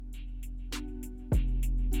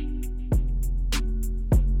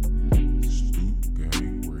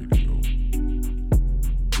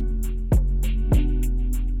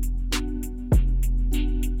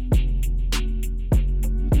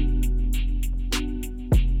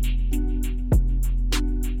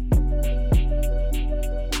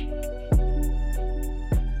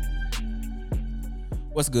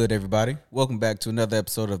What's good, everybody? Welcome back to another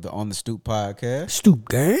episode of the On the Stoop podcast. Stoop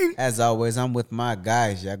gang. As always, I'm with my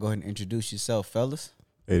guys. Y'all go ahead and introduce yourself, fellas.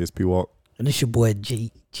 Hey, this P Walk. And this your boy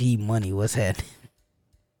G Money. What's happening?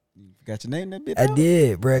 You got your name that bit? I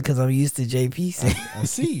did, bro, because I'm used to JP saying. I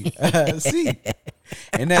see. I see.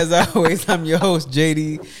 And as always, I'm your host,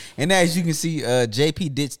 JD. And as you can see,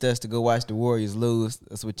 JP ditched us to go watch the Warriors lose.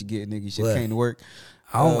 That's what you get, nigga. You should have came to work.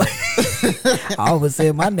 I almost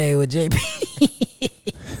said my name with JP.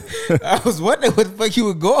 I was wondering what the fuck you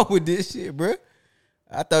were going with this shit, bro.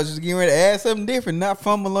 I thought you was getting ready to add something different, not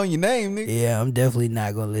fumble on your name, nigga. Yeah, I'm definitely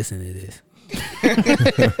not going to listen to this.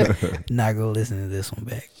 Not going to listen to this one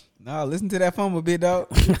back. Nah, listen to that fumble bit, dog.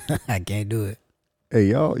 I can't do it. Hey,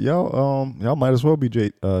 y'all might as well be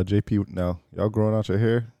JP now. Y'all growing out your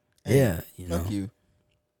hair. Yeah, you know. Fuck you.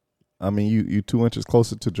 I mean, you 2 inches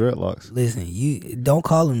closer to dreadlocks. Listen, you don't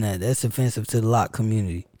call him that. That's offensive to the lock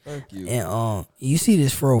community. Fuck you. And you see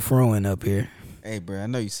this froing up here. Hey, bro, I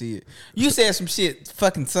know you see it. You said some shit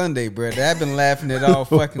fucking Sunday, bro, that I've been laughing at all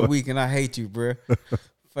fucking week, and I hate you, bro.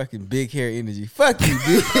 Fucking big hair energy. Fuck you,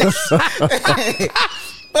 bitch.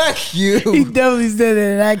 Fuck you. He definitely said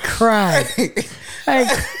that, and I cried.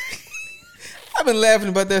 I've been laughing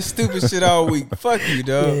about that stupid shit all week. Fuck you,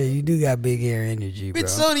 dog. Yeah, you do got big hair energy, bro. Bitch,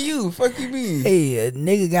 so do you. Fuck you mean? Hey, a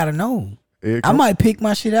nigga gotta know. I might pick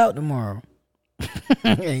my shit out tomorrow.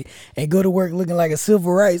 and go to work looking like a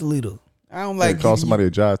civil rights leader. I don't like call somebody a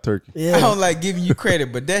jive turkey. Yeah. I don't like giving you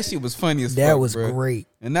credit, but that shit was funny as fuck. That was bro. great.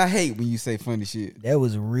 And I hate when you say funny shit. That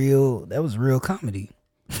was real comedy.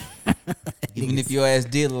 Even if your ass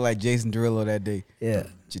did look like Jason Derulo that day. Yeah.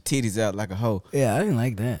 Your titties out like a hoe. Yeah, I didn't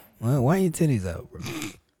like that. Well, why your titties out, bro?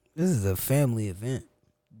 This is a family event.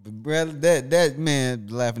 But bro, that man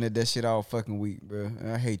laughing at that shit all fucking week, bro.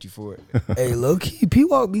 I hate you for it. Hey, low key, P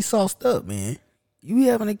Walk be sauced up, man. You be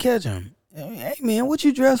having to catch him. Hey, man, what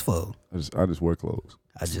you dressed for? I just wear clothes.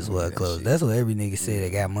 I just wear clothes. That's what every nigga say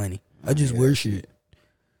that got money. I just wear shit.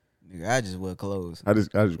 Nigga, I just wear clothes. I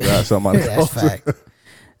just grab something out of That's clothes. fact.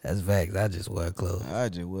 That's facts. I just wear clothes. I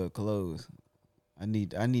just wear clothes. I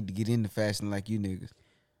need to get into fashion like you niggas.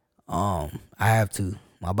 I have to.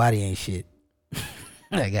 My body ain't shit.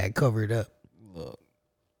 I got covered up. Look,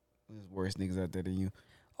 there's worse niggas out there than you.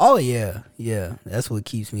 Oh yeah. That's what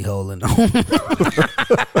keeps me holding on.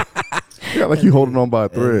 Yeah, like you holding on by a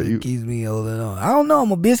thread. It keeps me holding on. I don't know.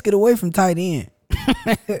 I'm a biscuit away from tight end.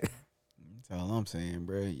 That's all I'm saying,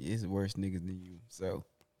 bro. It's worse niggas than you. So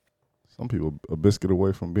Some people a biscuit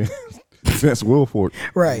away from being Vince Wilfork.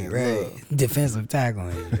 Right. Defensive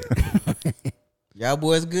tackle. y'all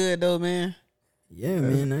boys good though, man. Yeah,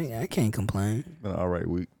 man. I can't complain. Been an all right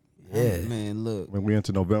week. Yeah. Man, look. When we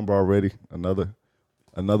into November already, another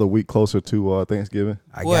week closer to Thanksgiving.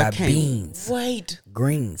 I Boy, got can't beans, wait.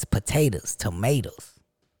 greens, potatoes, tomatoes.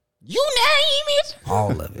 You name it.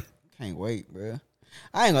 All of it. Can't wait, bro.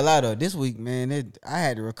 I ain't gonna lie though. This week, man, I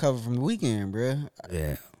had to recover from the weekend, bro.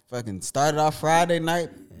 Yeah. Fucking started off Friday night,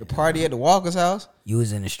 the party at the Walker's house. You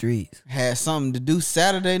was in the streets. Had something to do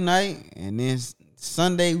Saturday night, and then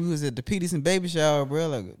Sunday we was at the Peterson baby shower, bro.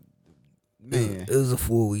 Like, man, It was a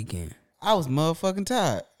full weekend. I was motherfucking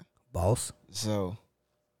tired. Boss. So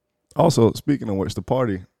Also, speaking of which, the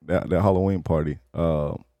party, that Halloween party,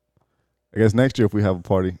 I guess next year if we have a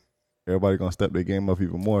party, everybody gonna step their game up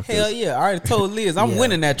even more. hell yeah, I already told Liz I'm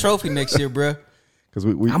winning that trophy next year, bro. Because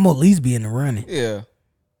we I'm gonna at least be in the running. Yeah.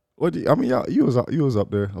 y'all, you was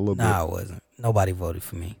up there a little bit. Nah, I wasn't. Nobody voted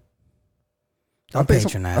for me. I Don't think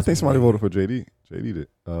patronize I think me, somebody man. voted for JD. JD did.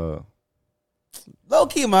 Low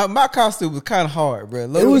key, my costume was kind of hard, bro.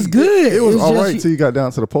 It was good. It was all just- right till you got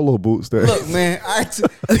down to the polo boots there. Look, man,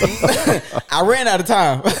 I ran out of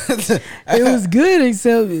time. It was good,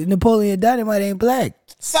 except Napoleon Dynamite ain't black.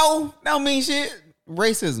 So, that don't mean shit.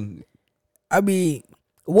 Racism. I mean,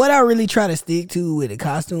 what I really try to stick to with the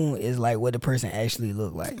costume is like what the person actually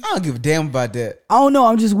look like. I don't give a damn about that. I don't know.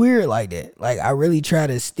 I'm just weird like that. Like I really try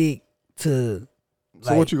to stick to.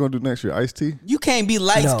 So what you gonna do next year? Ice-T? You can't be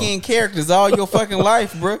light-skinned characters all your fucking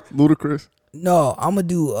life, bro. Ludacris? No, I'm gonna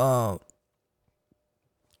do. I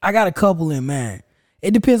got a couple in mind. It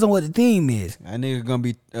depends on what the theme is. That nigga gonna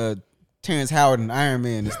be Terrence Howard and Iron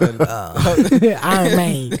Man instead of Iron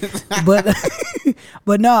Man,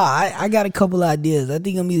 but no, I got a couple ideas. I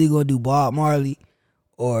think I'm either gonna do Bob Marley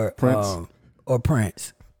or Prince.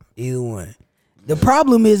 Either one. The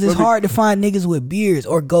problem is it's hard to find niggas with beards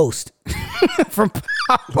or Ghost from Power.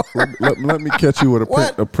 let me catch you with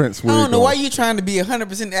a Prince wig. I don't know on. why you trying to be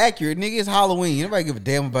 100% accurate, nigga. It's Halloween. Nobody give a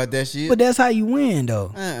damn about that shit. But that's how you win, though.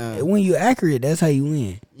 When you accurate, that's how you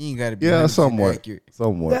win. You ain't gotta be Yeah, 100% somewhat. accurate.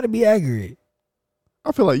 You gotta be accurate.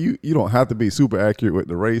 I feel like you don't have to be super accurate with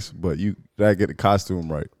the race, but you gotta get the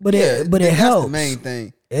costume right. But it that's helps. the main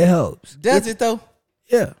thing. It helps. Does it though?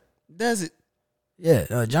 Yeah. Does it?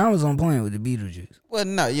 Yeah. John was on point with the Beetlejuice. Well,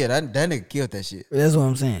 no, yeah, that nigga killed that shit. That's what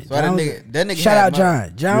I'm saying. So that nigga shout had out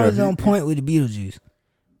John. John was on point with the Beetlejuice.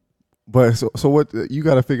 But so what? You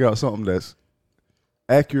got to figure out something that's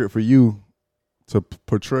accurate for you to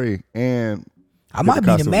portray, and I might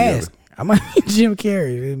be the mask. I might be Jim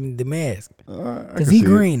Carrey, the mask, because he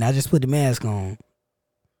green. I just put the mask on.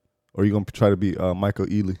 Or you gonna try to be Michael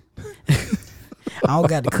Ealy? I don't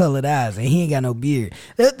got the colored eyes, and he ain't got no beard.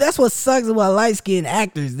 That's what sucks about light skinned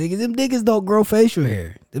actors, niggas. Them niggas don't grow facial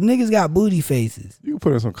hair. Them niggas got booty faces. You can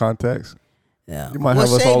put in some contacts. Yeah. You might Well,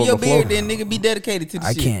 have us all shave your on the floor. beard, then nigga be dedicated to the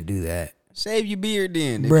I shit. can't do that. Shave your beard,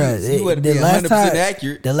 then, Bruh, you would be 100%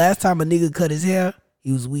 accurate. The last time a nigga cut his hair,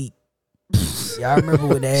 he was weak. Y'all remember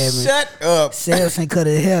what that happened? Shut up. Samson cut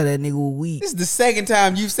his hair, that nigga was weak. This is the second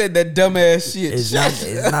time you said that dumbass shit.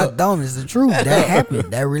 It's not dumb, it's the truth. That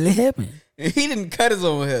happened. That really happened. He didn't cut his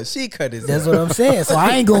own hair. She cut his That's hair. what I'm saying. So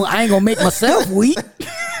I ain't gonna make myself weak.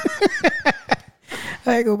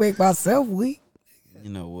 I ain't gonna make myself weak. You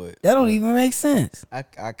know what? That don't even make sense.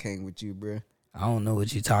 I came with you, bro. I don't know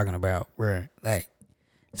what you're talking about, bro. Like,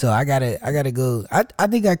 so I gotta go. I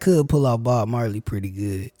think I could pull off Bob Marley pretty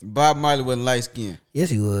good. Bob Marley wasn't light skinned. Yes,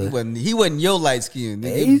 he would. He wasn't your light skin.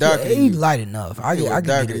 He was darker than He's you. light enough. I He was can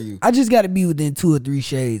darker get than it. you. I just got to be within 2 or 3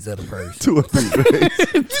 shades of the person. 2 or 3 days.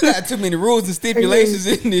 You got too many rules and stipulations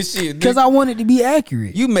in this shit. Because I want it to be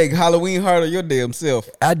accurate. You make Halloween harder your damn self.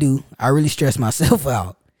 I do. I really stress myself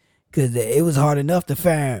out because it was hard enough to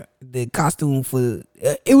find the costume for.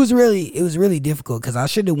 It was really difficult because I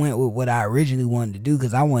should have went with what I originally wanted to do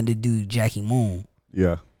because I wanted to do Jackie Moon,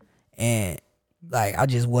 Yeah. and like I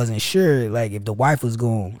just wasn't sure like if the wife was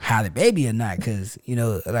going to have the baby or not because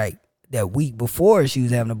like that week before she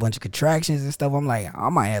was having a bunch of contractions and stuff. I'm like I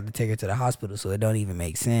might have to take her to the hospital, so it don't even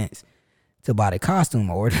make sense to buy the costume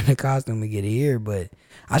or order the costume and get it here, but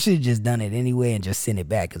I should have just done it anyway and just sent it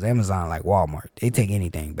back because Amazon like Walmart, they take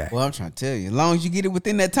anything back. Well, I'm trying to tell you, as long as you get it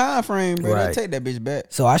within that time frame, bro, Right. they'll take that bitch back.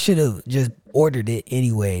 So I should have just ordered it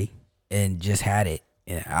anyway and just had it.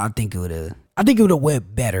 And I think it would have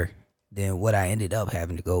went better than what I ended up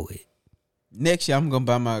having to go with. Next year, I'm gonna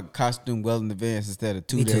buy my costume well in advance instead of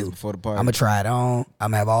 2 Me days too. before the party. I'm gonna try it on. I'm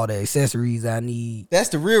gonna have all the accessories I need. That's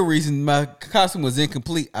the real reason my costume was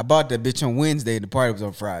incomplete. I bought that bitch on Wednesday. The party was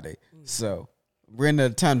on Friday, so we're in the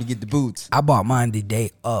time to get the boots. I bought mine the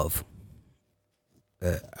day of.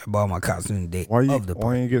 I bought my costume the day of the Why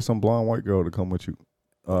party. you get some blonde white girl to come with you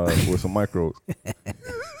with some micros?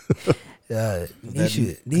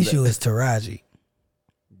 Nisha is Taraji.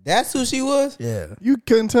 That's who she was. Yeah. You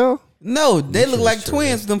couldn't tell? No, they look was like true.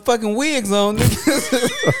 twins with them fucking wigs on. I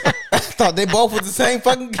thought they both was the same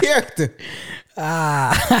fucking character.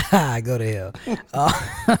 Go to hell.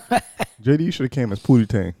 JD, you should have came as Pootie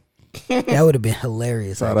Tang. That would have been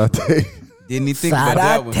hilarious. Shout out to Didn't even think about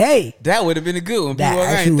that one. Sarate. That would have been a good one. That People, I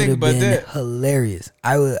actually ain't would think have about been that. hilarious.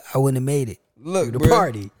 I wouldn't have made it. Look, to the bro,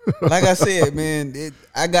 party. Like I said, man,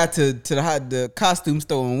 I got to the costume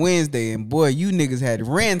store on Wednesday, and boy, you niggas had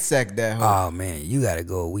ransacked that hoe. Oh man, you gotta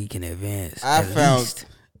go a week in advance. I at found least.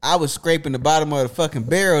 I was scraping the bottom of the fucking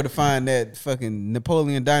barrel to find that fucking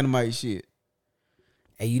Napoleon Dynamite shit.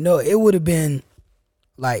 And it would have been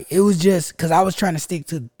like it was just because I was trying to stick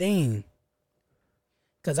to the theme.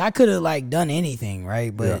 Cause I could have like done anything,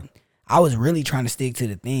 right? But Yeah. I was really trying to stick to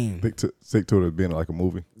the theme. stick to it as being like a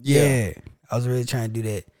movie. Yeah. I was really trying to do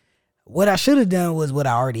that. What I should have done was what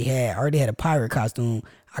I already had. I already had a pirate costume.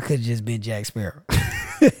 I could have just been Jack Sparrow.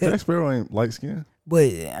 Jack Sparrow ain't light skin.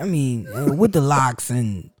 But I mean, with the locks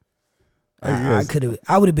and I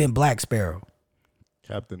would have been Black Sparrow.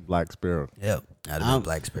 Captain Black Sparrow. Yep. I'd have been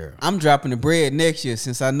Black Sparrow. I'm dropping the bread next year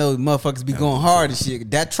since I know motherfuckers be going hard and shit.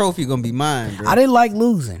 That trophy gonna be mine, bro. I didn't like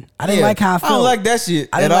losing. I didn't Yeah. like how I felt. I don't like that shit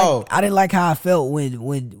at all. I didn't like how I felt when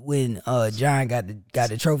John got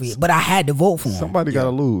the trophy, but I had to vote for him. Somebody got to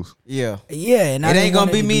lose. Yeah. Yeah, and It I ain't didn't gonna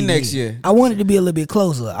want be to me next year. I wanted to be a little bit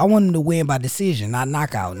closer. I wanted him to win by decision, not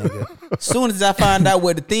knockout, nigga. Soon as I find out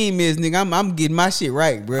what the theme is, nigga, I'm getting my shit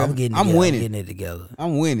right, bro. I'm getting winning. it together.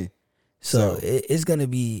 I'm winning. So it's gonna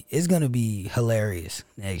be hilarious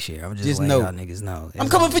next year. I'm just letting know. y'all niggas know. I'm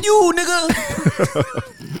coming for you,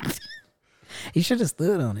 nigga. He should have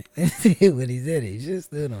stood on it when he said it. He should have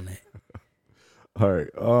stood on it. All right.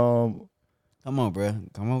 Come on, bro.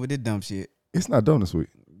 Come on with this dumb shit. It's not done this week.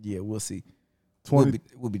 Yeah, we'll see. 20,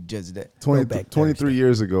 We'll be judging that. 23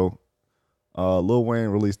 years ago, Lil Wayne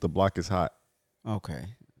released "The Block Is Hot." Okay.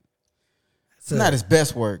 So, Not his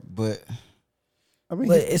best work, but I mean,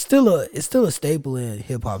 But it's still a staple in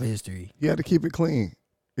hip hop history. he had to keep it clean.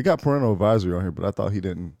 He got parental advisory on here, but I thought he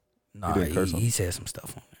didn't. Nah, didn't curse he said some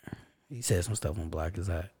stuff on there. He said some stuff on Block Is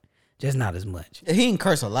Hot. Just not as much. He didn't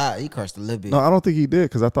curse a lot. He cursed a little bit. No, I don't think he did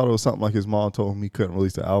because I thought it was something like his mom told him he couldn't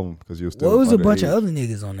release the album because he was still. Well, it was a underage. bunch of other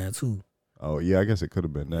niggas on there too. Oh yeah, I guess it could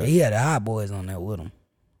have been that. He had the Hot Boys on there with him.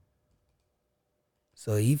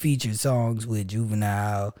 So he featured songs with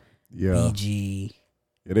Juvenile, Yeah, BG.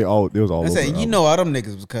 yeah, they was all. I over said, the you album. know, all them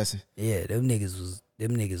niggas was cussing. Yeah, them niggas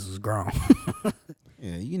was grown.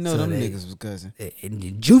 Yeah, you know, So them they- niggas was cussing.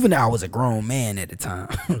 And Juvenile was a grown man at the time.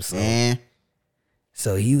 so, Man,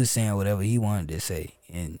 so he was saying whatever he wanted to say.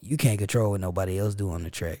 And you can't control what nobody else do on the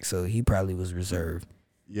track. So he probably was reserved.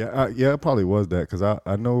 Yeah, yeah, it probably was that because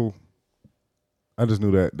I know. I just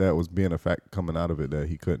knew that was being a fact coming out of it that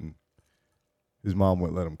he couldn't. His mom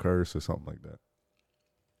wouldn't let him curse or something like that.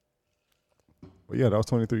 But yeah, that was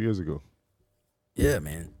 23 years ago. Yeah,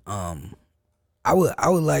 man. I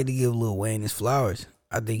would like to give Lil Wayne his flowers.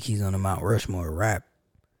 I think he's on the Mount Rushmore of rap.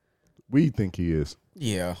 We think he is.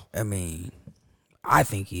 yeah. I mean, I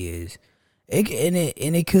think he is.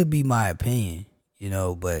 It could be my opinion,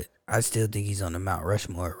 but I still think he's on the Mount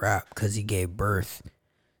Rushmore of rap because he gave birth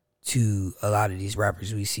to a lot of these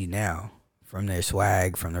rappers we see now, from their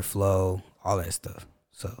swag, from their flow, all that stuff.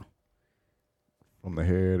 So From the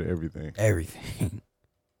hair to everything. everything,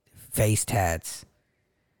 face tats,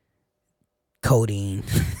 codeine,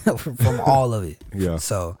 from all of it. Yeah.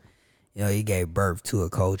 So, he gave birth to a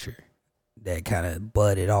culture that kind of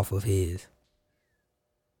budded off of his.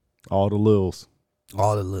 All the Lils.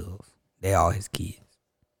 All the Lils, they all his kids.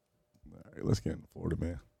 All right, let's get into Florida,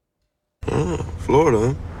 man. Florida,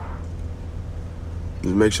 huh?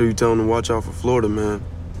 Just make sure you tell them to watch out for Florida, man.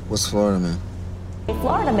 What's Florida, man?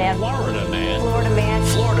 Florida man. Florida man. Florida man.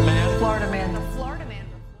 Florida man. Florida man. The Florida man.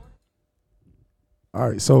 All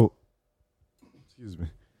right, so, excuse me.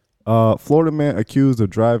 Florida man accused of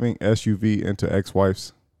driving SUV into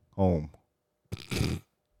ex-wife's home.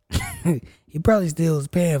 He probably still was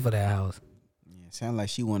paying for that house. Yeah, sound like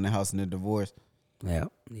she won the house in the divorce. Yeah,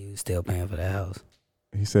 he was still paying for that house.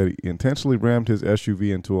 He said he intentionally rammed his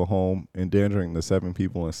SUV into a home, endangering the 7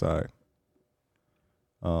 people inside.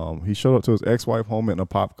 He showed up to his ex-wife home in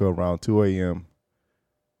Apopka around 2 a.m.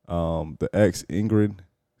 The ex, Ingrid,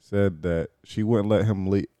 said that she wouldn't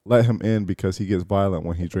let him in because he gets violent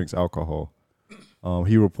when he drinks alcohol.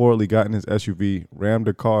 He reportedly got in his SUV, rammed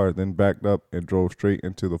the car, then backed up and drove straight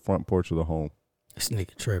into the front porch of the home. This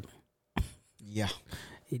nigga tripping. Yeah.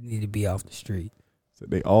 He need to be off the street. So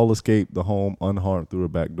they all escaped the home unharmed through a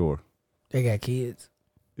back door. They got kids.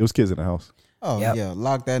 It was kids in the house. Oh, Yep. yeah.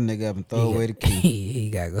 Lock that nigga up and throw away the key. He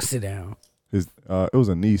gotta go sit down. It was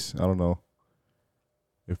a niece. I don't know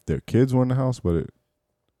if their kids were in the house, but it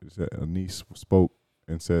said a niece spoke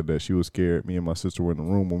and said that she was scared. Me and my sister were in the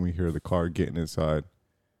room when we heard the car getting inside,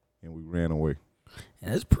 and we ran away.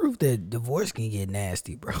 And that's proof that divorce can get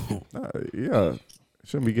nasty, bro. Yeah,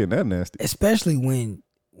 shouldn't be getting that nasty. Especially when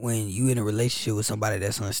you in a relationship with somebody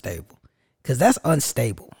that's unstable, because that's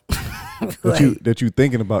unstable. That you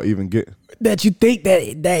thinking about even getting. That you think that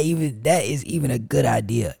is even a good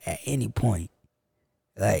idea at any point.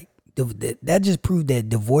 Like that just proved that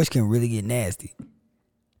divorce can really get nasty.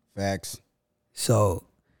 Facts. So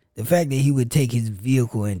the fact that he would take his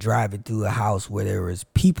vehicle and drive it through a house where there was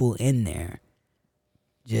people in there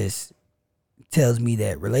just tells me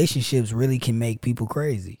that relationships really can make people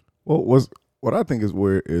crazy. Well, what I think is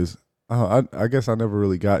weird is I guess I never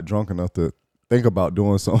really got drunk enough to think about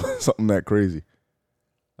doing something that crazy.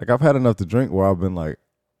 Like I've had enough to drink where I've been like,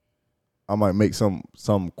 I might make some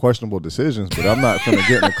questionable decisions, but I'm not gonna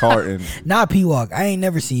get in the car and Not P-Walk. I ain't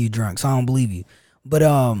never seen you drunk, so I don't believe you. But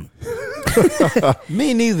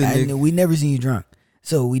Me neither, nigga. we never seen you drunk,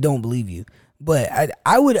 so we don't believe you. But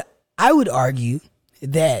I would argue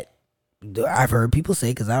that I've heard people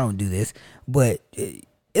say, because I don't do this, but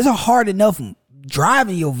it's a hard enough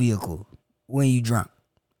driving your vehicle when you drunk,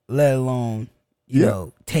 let alone you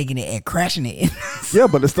know taking it and crashing it. yeah,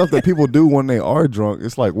 but the stuff that people do when they are drunk,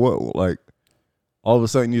 it's like what, like all of a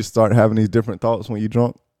sudden you start having these different thoughts when you're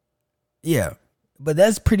drunk. Yeah, but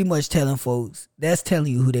that's pretty much telling folks. That's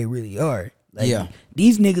telling you who they really are. Like, Yeah.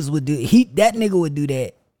 these niggas would do. That nigga would do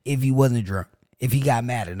that if he wasn't drunk. If he got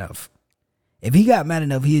mad enough. If he got mad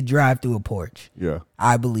enough, he'd drive through a porch. Yeah,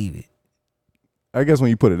 I believe it. I guess when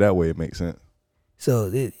you put it that way, it makes sense.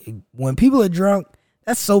 So when people are drunk,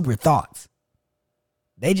 that's sober thoughts.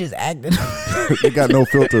 They just acting. They got no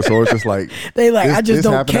filter, so it's just like They like, this- I just this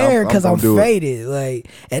don't happened, care because I'm gonna do it. faded. Like,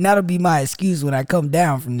 and that'll be my excuse when I come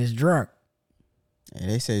down from this drunk. Hey,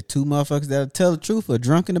 they say 2 motherfuckers that'll tell the truth are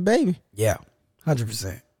drunk and a baby. Yeah,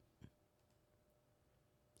 100%.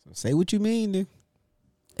 So say what you mean, nigga.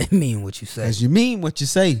 It mean what you say. As you mean what you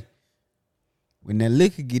say. When that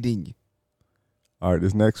liquor get in you. All right,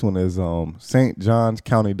 this next one is St. John's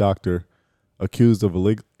County doctor accused of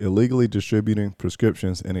illegally distributing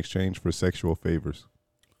prescriptions in exchange for sexual favors.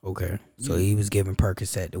 Okay. So he was giving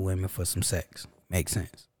Percocet to women for some sex. Makes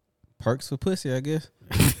sense. Perks for pussy, I guess.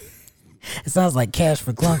 It sounds like cash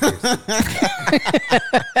for clunkers.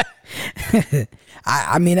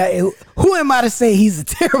 I mean, who am I to say he's a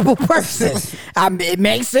terrible person? It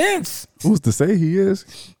makes sense. Who's to say he is?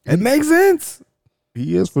 It makes sense.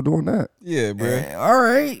 He is for doing that. Yeah, bro. All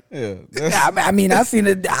right. Yeah. I mean, I seen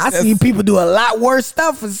people do a lot worse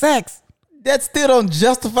stuff for sex. That still don't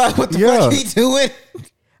justify what the Yeah. fuck he doing.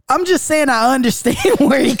 I'm just saying I understand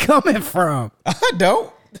where he coming from. I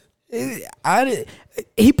don't.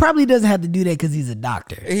 He probably doesn't have to do that because he's a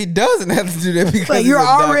doctor. He doesn't have to do that because Like, he's you're a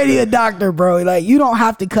doctor. already a doctor, bro. Like, you don't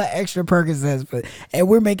have to cut extra Percocets, and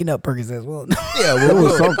we're making up Percocets. Well, Yeah, It well,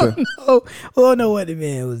 was something. we don't know what the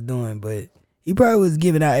man was doing, but he probably was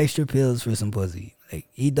giving out extra pills for some pussy. Like,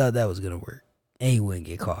 he thought that was gonna work, and he wouldn't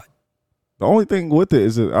get caught. The only thing with it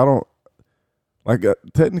is that I don't like.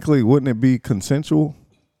 Technically, wouldn't it be consensual?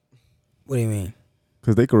 What do you mean?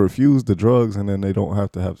 Because they could refuse the drugs and then they don't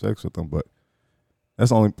have to have sex with them. But that's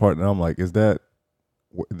the only part that I'm like, is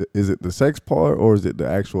it the sex part or is it the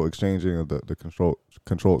actual exchanging of the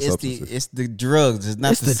controlled substances? It's the drugs. It's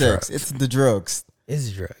not It's the the sex. drugs. It's the drugs. It's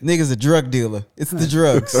a drug. Nigga's a drug dealer. It's the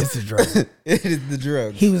drugs. It's a drug. It is the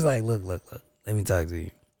drugs. He was like, look. Let me talk to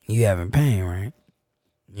you. You having pain, right?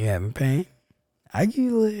 You having pain? I give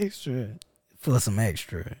you a little extra for some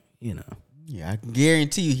extra, you know. Yeah, I can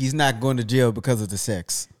guarantee you he's not going to jail because of the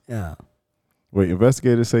sex. Yeah. Wait,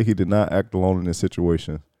 investigators say he did not act alone in this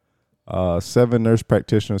situation. 7 nurse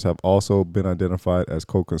practitioners have also been identified as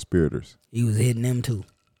co-conspirators. He was hitting them too.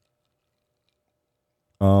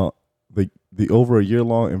 The over a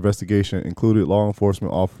year-long investigation included law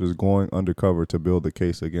enforcement officers going undercover to build a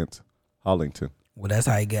case against Hollington. Well, that's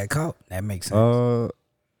how he got caught. That makes sense.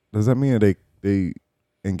 Does that mean they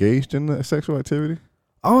engaged in the sexual activity?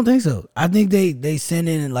 I don't think so. I think they sent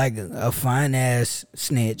in like a fine ass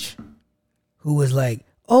snitch who was like,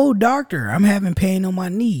 "Oh, doctor, I'm having pain on my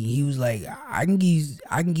knee." He was like, "I can give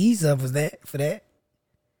you some for that,"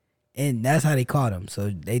 and that's how they caught him.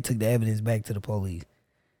 So they took the evidence back to the police.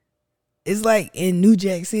 It's like in New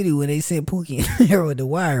Jack City when they sent Pookie in there with the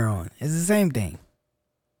wire on. It's the same thing.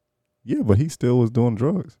 Yeah, but he still was doing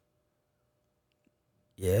drugs.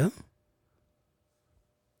 Yeah.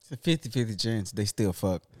 It's a 50-50 chance they still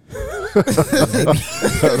fuck.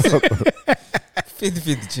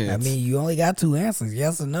 50-50 chance. I mean, you only got 2 answers,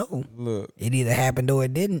 yes or no. Look. It either happened or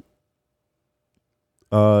it didn't.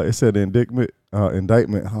 It said indictment. I don't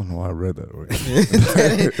know why I read that right.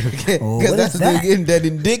 Oh, Because what that's is the that? getting that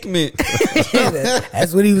indictment.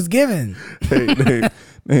 That's what he was given.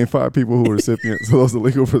 Name 5 people who were recipients of those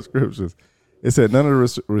illegal prescriptions. It said none of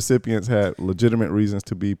the recipients had legitimate reasons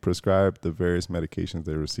to be prescribed the various medications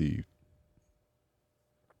they received.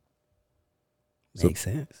 So- Makes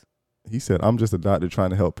sense. He said, "I'm just a doctor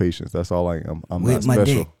trying to help patients. That's all I am. I'm With not my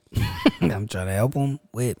special." dick. I'm trying to help him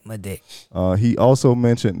with my dick. He also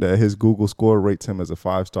mentioned that his Google score rates him as a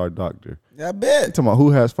 5-star doctor. I bet. Talking about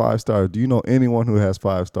who has 5 stars. Do you know anyone who has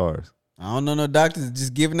 5 stars? I don't know no doctors that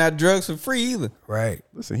just giving out drugs for free either. Right.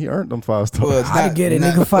 Listen, he earned them 5 stars. Well, it's I'd not- get a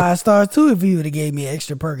not- nigga 5 stars too if he would have gave me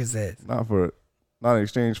extra Percocets. not in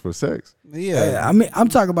exchange for sex. Yeah. I mean, I'm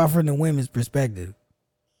talking about from the women's perspective.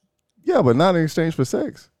 Yeah, but not in exchange for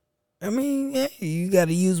sex. I mean, yeah, you got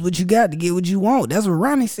to use what you got to get what you want. That's what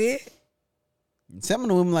Ronnie said. Some of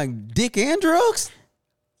them like dick and drugs.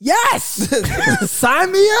 Yes.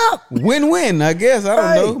 Sign me up. Win-win, I guess.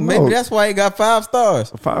 I don't know. Right. Maybe No. that's why he got 5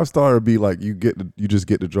 stars. A 5-star would be like you just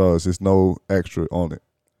get the drugs. There's no extra on it.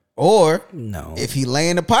 Or No. if he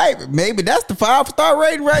laying the pipe, maybe that's the 5-star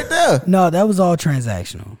rating right there. No, that was all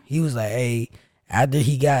transactional. He was like, hey, after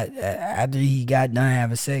he got done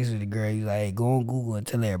having sex with the girl, he was like, hey, go on Google and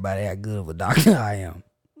tell everybody how good of a doctor I am.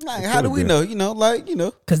 Like, how do we know?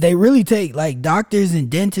 Because they really take, like, doctors and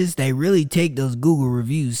dentists, they really take those Google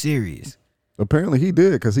reviews serious. Apparently he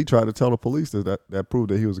did because he tried to tell the police that proved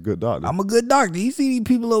that he was a good doctor. I'm a good doctor. You see these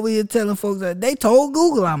people over here telling folks that they told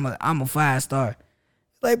Google I'm a 5-star.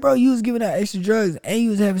 Like, bro, you was giving out extra drugs and you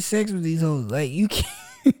was having sex with these hoes. Like, you can't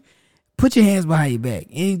put your hands behind your back.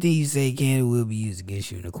 Anything you say can and will be used against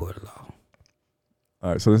you in the court of law.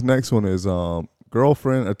 All right, so this next one is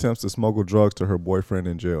girlfriend attempts to smuggle drugs to her boyfriend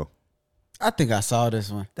in jail. I think I saw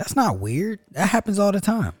this one. That's not weird. That happens all the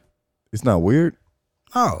time. It's not weird.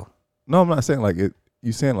 Oh, No, I'm not saying like it.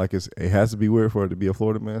 you saying like it has to be weird for it to be a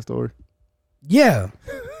Florida man story? Yeah.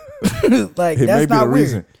 Like It may that's be the not weird.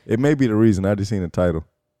 reason. It may be the reason. I just seen the title.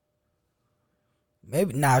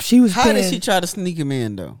 Maybe now she was How paying, did she try to sneak him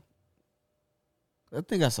in though? I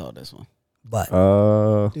think I saw this one. butt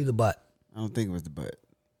through the butt. I don't think it was the butt.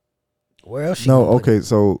 Where else? She No, gonna put it? okay.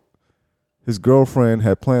 So his girlfriend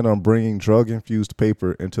had planned on bringing drug-infused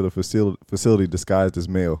paper into the facility disguised as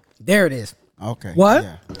mail. There it is. Okay. What?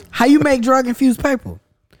 Yeah. How you make drug infused paper?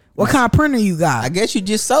 What kind of printer you got? I guess you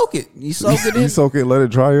just soak it. You soak it You in. soak it, let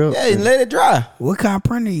it dry up. Yeah, and let it dry. What kind of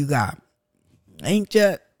printer you got?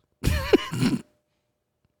 Inkjet. I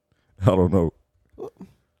don't know.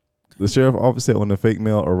 The sheriff office said when the fake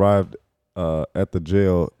mail arrived at the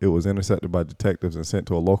jail, it was intercepted by detectives and sent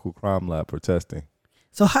to a local crime lab for testing.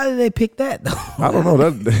 So how did they pick that though? I don't know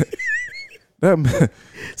that.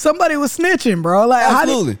 Somebody was snitching, bro. Like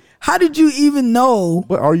Absolutely. How did you even know?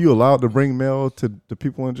 But are you allowed to bring mail to the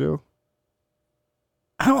people in jail?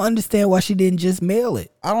 I don't understand why she didn't just mail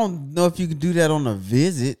it. I don't know if you can do that on a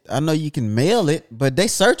visit. I know you can mail it, but they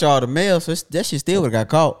search all the mail, so that shit still would have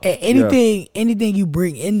got caught. Anything you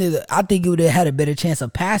bring into the, I think it would have had a better chance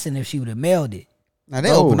of passing if she would have mailed it. Now they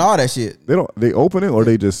No. open all that shit. They don't. They open it or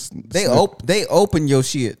they just They open your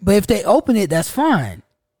shit. But if they open it, that's fine.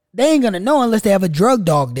 They ain't gonna know unless they have a drug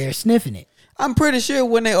dog there sniffing it. I'm pretty sure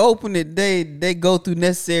when they open it, they go through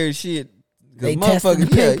necessary shit. 'Cause They testing the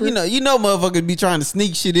motherfuckers, yeah, paper? you know, motherfuckers be trying to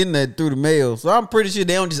sneak shit in there through the mail. So I'm pretty sure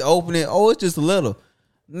they don't just open it. Oh, it's just a little.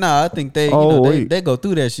 Nah, I think they, wait. they go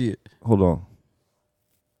through that shit. hold on.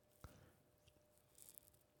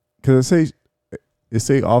 Because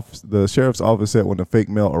the sheriff's office said when the fake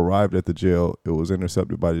mail arrived at the jail, it was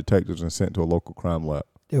intercepted by detectives and sent to a local crime lab.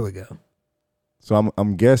 There we go. So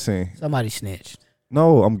I'm guessing. Somebody snitched.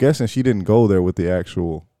 No, I'm guessing she didn't go there with the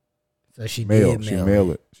actual So she mail. did She mail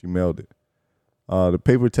mailed it. She mailed it. The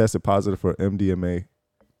paper tested positive for MDMA,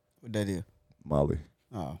 What that is? Molly.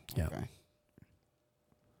 Oh, Yeah. okay.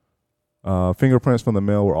 Fingerprints from the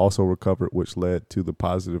mail were also recovered, which led to the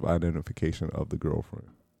positive identification of the girlfriend.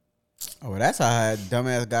 Oh, well, that's how that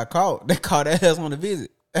dumbass got caught. They caught that ass on the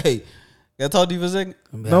visit. Hey, can I talk to you for a second?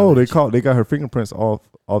 No, they got her fingerprints off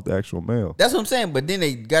the actual mail. That's what I'm saying. But then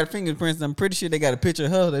they got fingerprints. I'm pretty sure they got a picture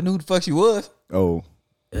of her. They knew who the fuck she was. Oh,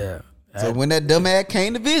 Yeah. So when that dumbass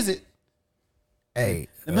came to visit, Hey,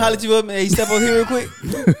 let me holler at you up, man. Hey, step over here real quick.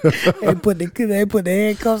 they put the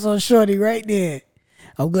handcuffs on Shorty right there.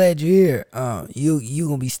 I'm glad you're here. You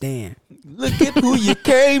gonna be staying. Look at who you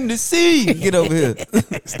came to see. Get over here.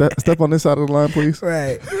 step on this side of the line, please.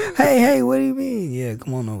 Right. Hey, what do you mean? Yeah,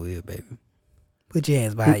 come on over here, baby. Put your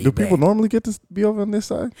hands behind Do your people back. normally get to be over on this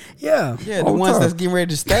side? Yeah. Yeah, the All the ones time. that's getting ready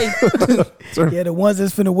to stay. Sir. Yeah, the ones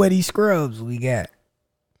that's finna wear these scrubs we got.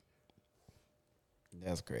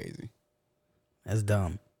 That's crazy. That's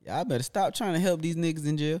dumb. Y'all better stop trying to help these niggas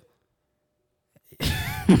in jail.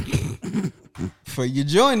 Before you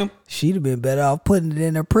join them, She'd have been better off putting it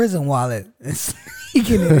in her prison wallet and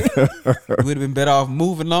sneaking it in. you would have been better off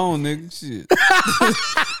moving on, nigga. Shit.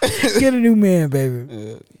 Get a new man,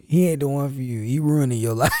 baby. He ain't the one for you. He ruining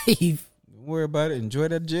your life. Don't worry about it. Enjoy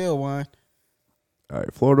that jail wine. All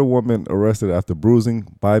right, Florida woman arrested after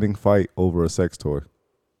bruising, biting fight over a sex toy.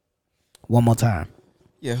 One more time.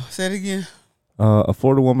 Yeah, say it again. A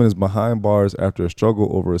Florida woman is behind bars after a struggle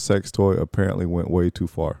over a sex toy apparently went way too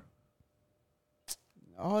far.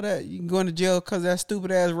 All that, you can go into jail because of that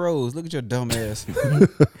stupid ass rose. Look at your dumb ass.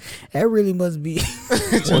 That really must be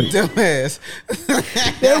your dumb ass.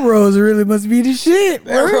 that rose really must be the shit,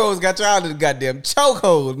 That bro. rose got y'all in the goddamn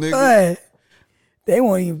chokehold, nigga. But they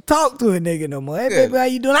won't even talk to a nigga no more. Hey, Good. baby, how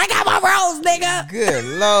you doing? I got my rose, nigga. Good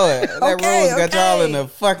lord. That Okay, rose got y'all in okay. the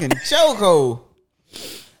fucking chokehold.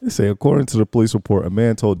 They say, according to the police report, a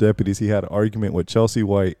man told deputies he had an argument with Chelsea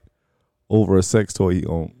White over a sex toy he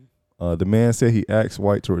owned. The man said he asked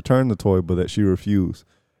White to return the toy, but that she refused.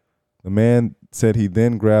 The man said he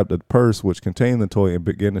then grabbed a purse which contained the toy and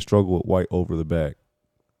began to struggle with White over the bag.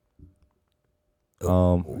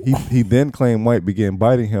 He then claimed White began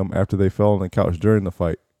biting him after they fell on the couch during the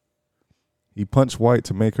fight. He punched White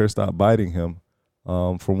to make her stop biting him,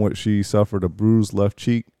 from which she suffered a bruised left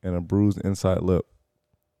cheek and a bruised inside lip.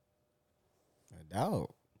 Dog,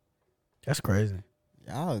 That's crazy.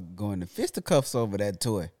 y'all going to fisticuffs over that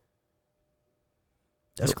toy.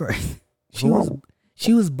 That's crazy.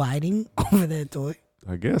 She was biting over that toy.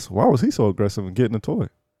 I guess. Why was he so aggressive in getting the toy?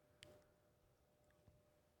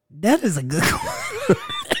 That is a good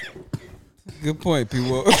Good point,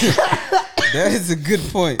 people. That is a good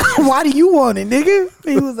point. Why do you want it, nigga?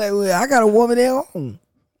 He was like, well, I got a woman at home.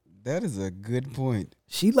 That is a good point.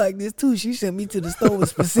 She like this too. She sent me to the store with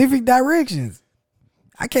specific directions.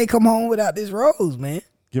 I can't come home without this rose, man.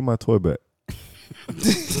 Get my toy back.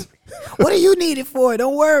 What do you need it for?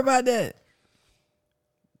 Don't worry about that.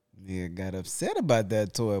 Nigga got upset about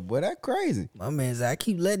that toy, boy. That crazy. My man said, I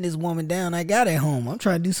keep letting this woman down. I got it home. I'm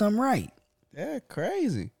trying to do something right. That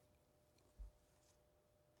crazy.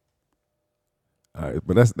 All right,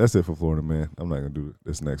 but that's it for Florida, man. I'm not gonna do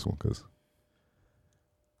this next one because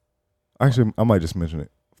actually I might just mention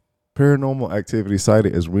it. Paranormal activity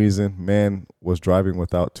cited as reason man was driving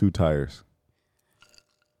without 2 tires.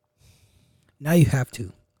 Now you have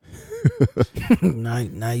to.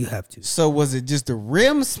 now you have to. So was it just the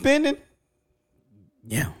rim spinning?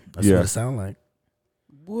 Yeah, that's Yeah. what it sounds like.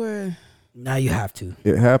 Boy. Now you have to.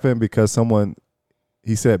 It happened because someone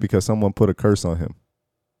put a curse on him.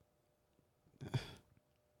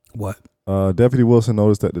 What? Deputy Wilson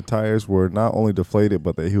noticed that the tires were not only deflated,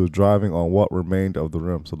 but that he was driving on what remained of the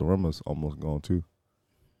rim. So the rim was almost gone too.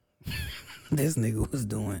 This nigga was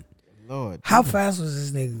doing. Lord. How fast was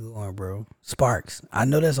this nigga going, bro? Sparks. I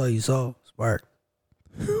know that's all you saw. Spark.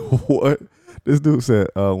 What? This dude said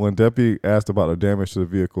when deputy asked about the damage to the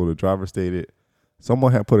vehicle, the driver stated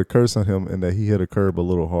someone had put a curse on him and that he hit a curb a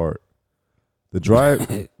little hard. The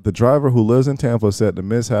driver who lives in Tampa said the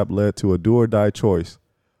mishap led to a do or die choice.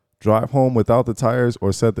 Drive home without the tires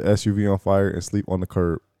or set the SUV on fire and sleep on the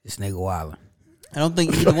curb. This nigga wildin'. I don't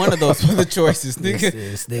think either one of those were the choices, nigga.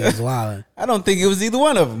 This nigga's wildin'. I don't think it was either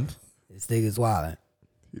one of them. This nigga's wildin'.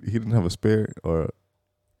 He didn't have a spare or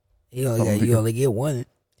You only get one.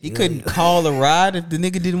 He couldn't call a ride if the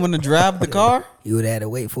nigga didn't want to drive the car. You would have to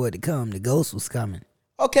wait for it to come. The ghost was coming.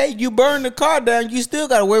 Okay, you burned the car down. You still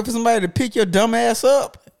gotta wait for somebody to pick your dumb ass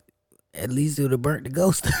up. At least it would have burnt the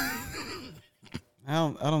ghost.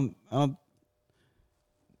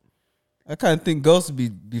 I kind of think ghosts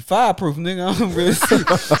would be fireproof, nigga. I don't really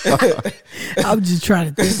see. I'm just trying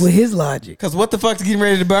to think with his logic. Cause what the fuck's getting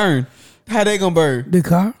ready to burn? How they gonna burn? The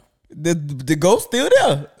car? The ghost still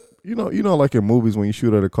there. you know, like in movies when you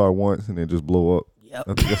shoot at a car once and it just blow up. Yep.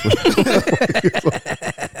 I think that's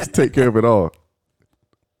what just take care of it all.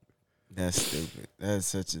 That's stupid.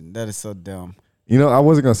 That is so dumb. You know, I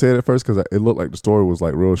wasn't gonna say it at first because it looked like the story was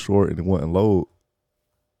like real short and it wouldn't load.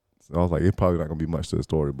 So I was like, it's probably not gonna be much to the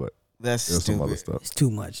story, but That's there's some other stupid. stuff. It's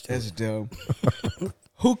too much. Too. That's dumb.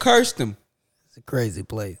 Who cursed him? It's a crazy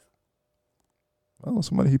place. Oh,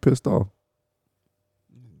 somebody he pissed off.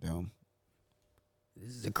 Dumb.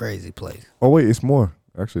 This is a crazy place. Oh wait, it's more.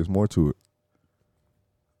 Actually, it's more to it.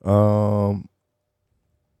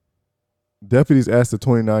 Deputies asked the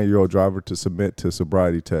 29-year-old driver to submit to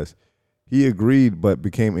sobriety test. He agreed, but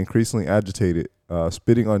became increasingly agitated,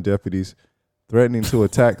 spitting on deputies, threatening to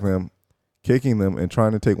attack them, kicking them, and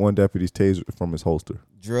trying to take one deputy's taser from his holster.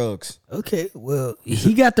 Drugs. Okay, well,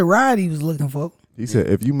 he got the ride he was looking for. He said,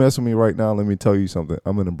 if you mess with me right now, let me tell you something.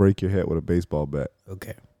 I'm going to break your head with a baseball bat.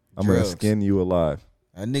 Okay. I'm going to Drugs. skin you alive.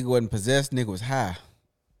 That nigga wasn't possessed. Nigga was high.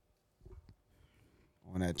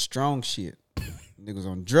 On that strong shit. Nigga was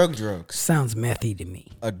on drugs. Sounds methy to me.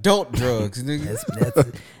 Adult drugs, nigga.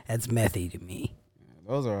 That's methy to me.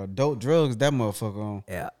 Those are adult drugs that motherfucker on.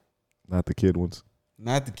 Yeah. Not the kid ones.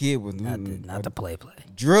 Not the kid with Not the play.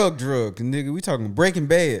 drugs, nigga. We talking Breaking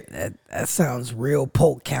Bad. That sounds real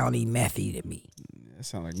Polk County methy to me. That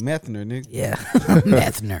sound like Methner, nigga. Yeah.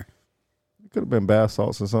 Methner. It could have been bath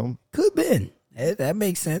salts or something. Could been. That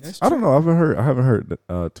makes sense. I don't know. I haven't heard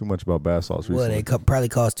too much about bath salts Well, recently. they probably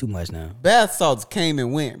cost too much now. Bath salts came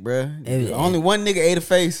and went, bruh. It- Only one nigga ate a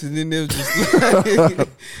face, and then it was just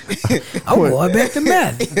I'm going back to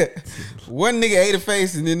meth. one nigga ate a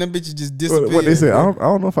face, and then them bitches just disappeared. What they say? I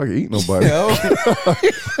don't know if I can eat nobody. No.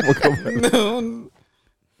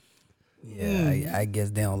 Yeah, I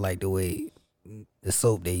guess they don't like the way the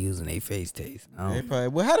soap they use in their face taste. They probably,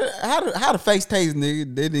 well, how the face taste,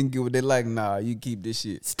 nigga? They didn't get what they like. Nah, you keep this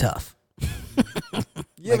shit. It's tough.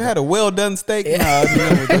 You ever had a well done steak? Nah, I don't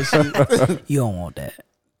know that shit. You don't want that.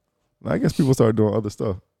 I guess people started doing other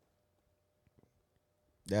stuff.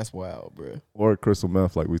 That's wild, bro. Or crystal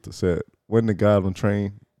meth, like we said. Wasn't the guy on the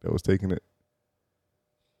train that was taking it?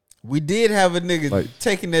 We did have a nigga Like-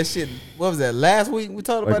 taking that shit. What was that? Last week we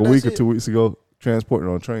talked Like about a that week shit? or 2 weeks ago, transporting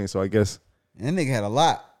on a train. So I guess That nigga had a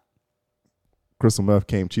lot. crystal meth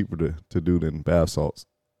came cheaper to do than bath salts.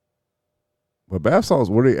 But bath salts,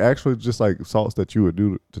 were they actually just like salts that you would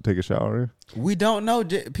do to take a shower in? We don't know,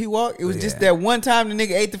 P Walk. It was just Yeah. that one time the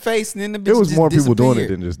nigga ate the face, and then the bitch It was just more people doing it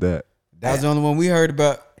disappeared. than just that. That was the only one we heard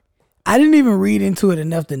about. I didn't even read into it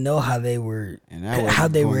enough to know how they were And I wasn't how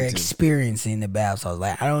they were going to. experiencing the bath salts.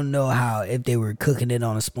 Like I don't know how if they were cooking it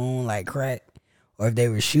on a spoon like crack, or if they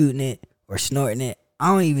were shooting it or snorting it. I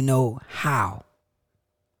don't even know how.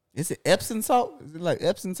 Is it Epsom salt? Is it like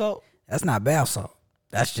Epsom salt? That's not bath salt.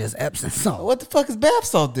 That's just Epsom salt. What the fuck is bath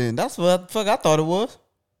salt then? That's what the fuck I thought it was.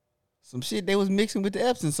 Some shit they was mixing with the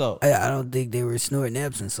Epsom salt. I don't think they were snorting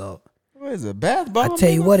Epsom salt. What is it? Bath bomb? I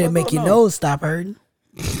tell you what, it make your nose stop hurting.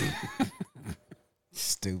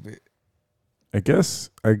 Stupid. I guess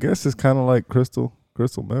it's kind of like crystal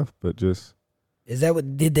meth, but just Is that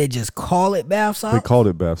what? Did they just call it bath salt? they called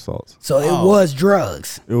it bath salts. So it was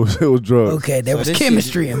drugs. It was drugs. Okay, there So was this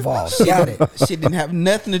chemistry involved. Got it. Shit didn't have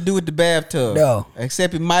nothing to do with the bathtub. No.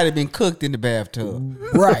 Except it might have been cooked in the bathtub.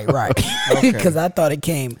 Right. Okay. Because I thought it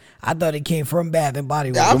came from Bath and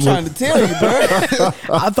Body Works. I'm trying to tell you, bro.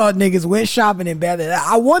 I thought niggas went shopping in Bath.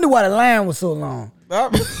 I wonder why the line was so long.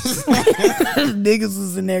 Niggas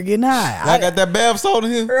was in there getting high. I got that bath salt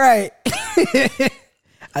in here. Right.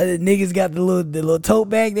 Niggas got the little tote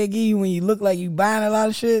bag they give you when you look like you buying a lot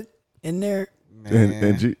of shit in there.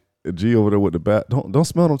 And G over there with the bat. Don't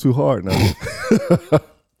smell them too hard now.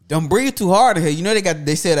 Don't breathe too hard in here. You know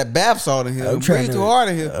they said that bath salt in here. Don't breathe too hard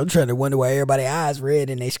in here. I'm trying to wonder why everybody's eyes red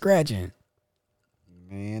and they scratching.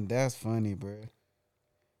 Man, that's funny, bro.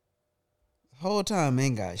 The whole time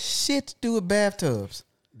ain't got shit to do with bathtubs.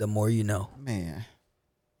 The more you know. Man,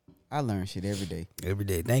 I learn shit every day. Every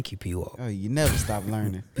day. Thank you, P-Walk. Oh, you never stop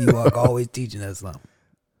learning. P-Walk always teaching us something.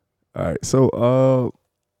 All right, so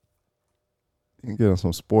you can get on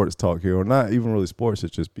some sports talk here, or not even really sports.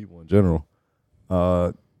 It's just people in general.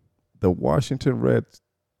 The Washington Reds.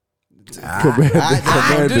 Don't do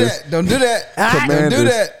that. Don't do that. Don't do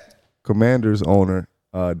that. Commanders owner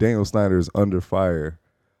Daniel Snyder is under fire.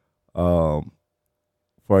 For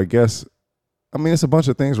I guess, I mean, it's a bunch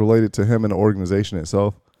of things related to him and the organization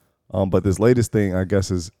itself. But this latest thing, I guess,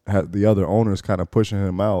 is the other owners kind of pushing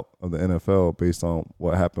him out of the NFL based on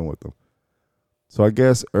what happened with him. So I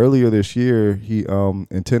guess earlier this year, he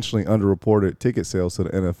intentionally underreported ticket sales to the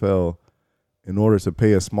NFL in order to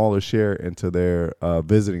pay a smaller share into their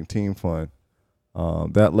visiting team fund.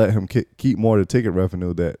 That let him keep more of the ticket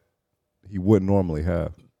revenue that he wouldn't normally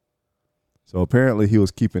have. So apparently he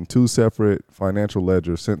was keeping two separate financial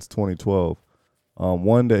ledgers since 2012.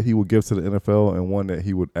 One that he would give to the NFL and one that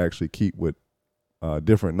he would actually keep with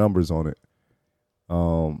different numbers on it.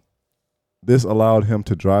 This allowed him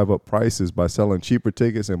to drive up prices by selling cheaper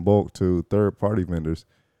tickets in bulk to third-party vendors,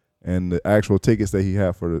 and the actual tickets that he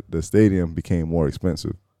had for the stadium became more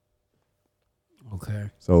expensive. Okay.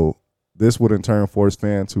 So this would in turn force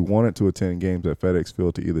fans who wanted to attend games at FedEx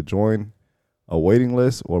Field to either join a waiting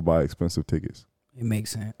list or buy expensive tickets. It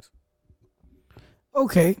makes sense.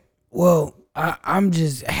 Okay. Well, I'm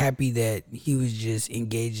just happy that he was just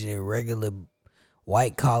engaging in regular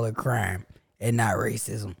white-collar crime and not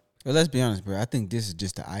racism. Well, let's be honest, bro. I think this is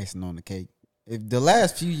just the icing on the cake. If the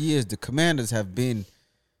last few years, the Commanders have been,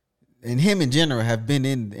 and him in general, have been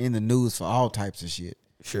in the news for all types of shit.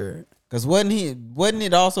 Sure. Because wasn't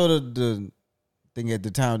it also the thing at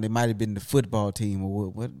the time, they might have been the football team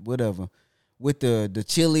or whatever, with the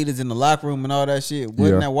cheerleaders in the locker room and all that shit?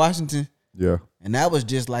 Wasn't that Washington? Yeah. And that was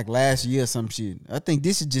just like last year or some shit. I think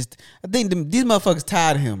these motherfuckers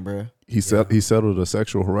tired of him, bro. He settled a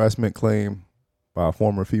sexual harassment claim by a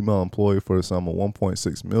former female employee for the sum of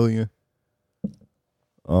 $1.6 million.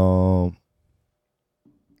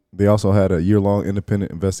 They also had a year-long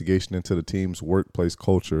independent investigation into the team's workplace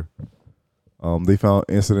culture. They found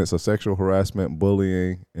incidents of sexual harassment,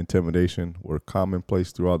 bullying, intimidation were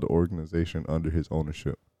commonplace throughout the organization under his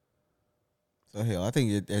ownership. So hell, I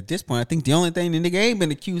think at this point, the only thing the nigga ain't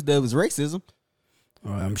been accused of is racism.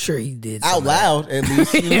 Well, I'm sure he did Out loud, at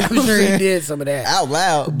least. You know I'm what sure he saying? did some of that. Out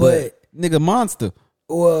loud, But- but nigga monster.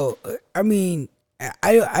 Well, I mean,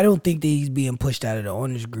 I don't think that he's being pushed out of the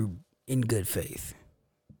owners group in good faith.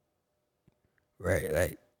 Right?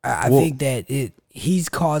 Like I think that he's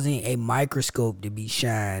causing a microscope to be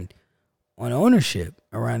shined on ownership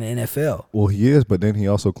around the NFL. Well, he is, but then he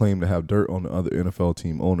also claimed to have dirt on the other NFL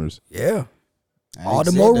team owners. Yeah. I All ain't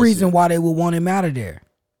the said more that reason shit. why they would want him out of there.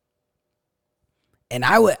 And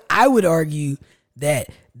I would argue that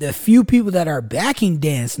the few people that are backing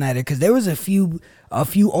Dan Snyder, because there was a few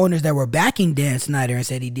owners that were backing Dan Snyder and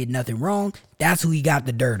said he did nothing wrong, that's who he got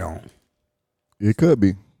the dirt on. It could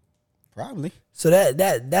be. Probably. So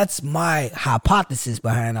that's my hypothesis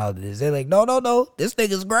behind all of this. They're like, no, this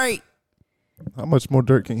nigga's great. How much more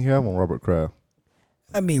dirt can you have on Robert Kraft?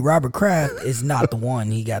 I mean, Robert Kraft is not the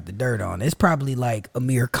one he got the dirt on. It's probably like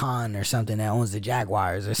Amir Khan or something that owns the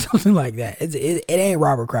Jaguars or something like that. It ain't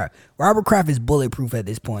Robert Kraft. Robert Kraft is bulletproof at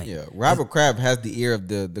this point. Yeah, Robert Kraft has the ear of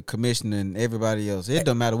the commissioner and everybody else. It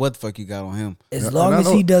don't matter what the fuck you got on him. As long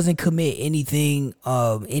as he doesn't commit anything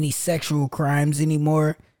of any sexual crimes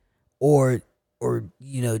anymore, or or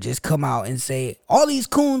just come out and say all these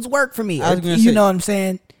coons work for me. I was Or, gonna you say- know what I'm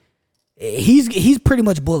saying? He's pretty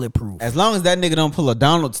much bulletproof. As long as that nigga don't pull a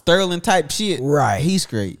Donald Sterling type shit, Right. He's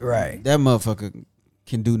straight. Right. That motherfucker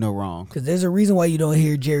can do no wrong. Because there's a reason why you don't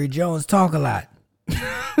hear Jerry Jones talk a lot.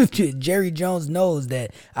 Jerry Jones knows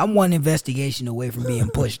that I'm one investigation away from being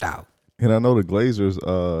pushed out. And I know the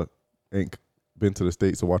Glazers ain't been to the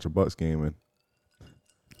States to watch a Bucks game in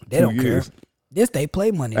They 2 don't years. care. This they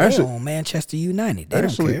play money. Actually- They own Manchester United. They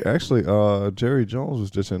don't care. Actually, Jerry Jones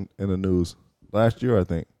was just in the news last year, I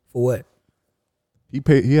think. For what?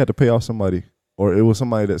 He had to pay off somebody, or it was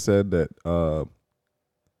somebody that said that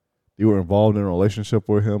you were involved in a relationship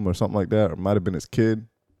with him or something like that, or it might have been his kid.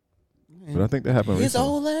 But I think that happened His recently.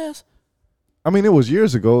 old ass? I mean, it was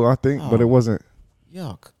years ago, I think, but Oh. it wasn't.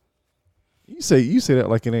 Yuck. You say that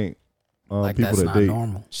like it ain't Like people that's that not date.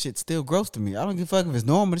 normal. Shit's still gross to me. I don't give a fuck if it's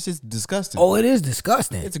normal. It's just disgusting. Oh, it is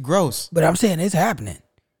disgusting. It's gross. But I'm saying it's happening.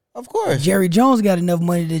 Of course. Jerry Jones got enough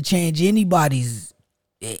money to change anybody's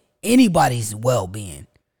well-being.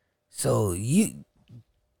 So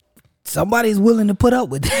somebody's willing to put up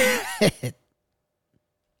with that.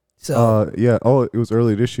 So Yeah. Oh, it was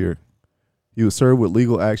early this year. He was served with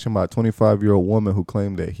legal action by a 25-year-old woman who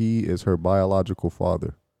claimed that he is her biological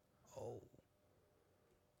father.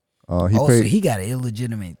 so he got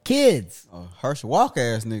illegitimate kids. Herschel Walker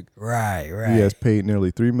ass nigga. Right. He has paid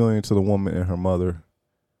nearly $3 million to the woman and her mother,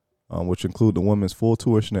 which include the woman's full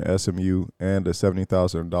tuition at SMU and a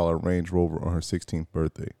 $70,000 Range Rover on her 16th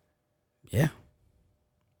birthday. Yeah.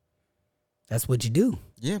 That's what you do.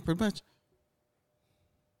 Yeah, pretty much.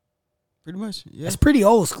 Pretty much. Yeah. That's pretty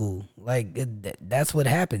old school. Like that's what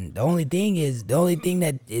happened. The only thing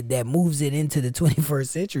that moves it into the 21st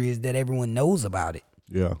century is that everyone knows about it.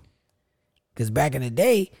 Yeah. Because back in the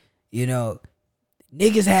day,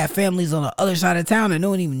 niggas had families on the other side of town that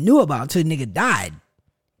no one even knew about until the nigga died.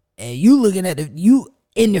 And you looking at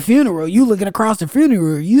in the funeral, you looking across the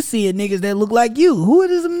funeral, you seeing niggas that look like you.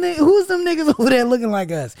 Who's them niggas over there looking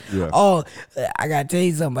like us? Yeah. Oh, I gotta tell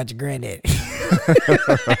you something about your granddaddy.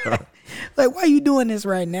 Like, why you doing this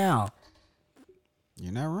right now?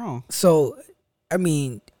 You're not wrong. So, I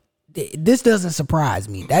mean, this doesn't surprise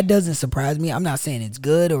me. That doesn't surprise me. I'm not saying it's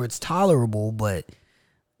good or it's tolerable, but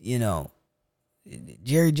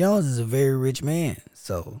Jerry Jones is a very rich man.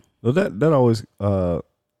 So So that always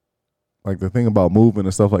like the thing about moving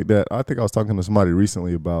and stuff like that. I think I was talking to somebody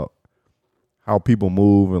recently about how people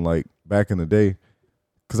move and like back in the day.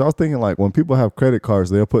 Because I was thinking like when people have credit cards,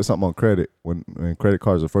 they'll put something on credit when credit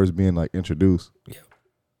cards are first being like introduced. Yeah.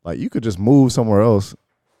 Like you could just move somewhere else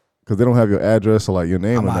because they don't have your address or like your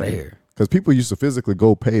name. I'm or outta nothing. here. Because people used to physically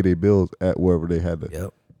go pay their bills at wherever they had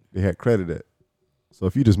yep. they had credit at. So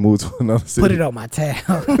if you just move to another city, Put it on my tab.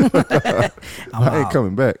 I ain't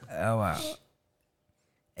coming back. Oh wow.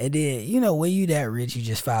 And then, when you that rich, you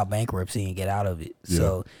just file bankruptcy and get out of it. Yeah.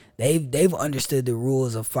 So they've understood the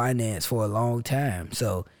rules of finance for a long time.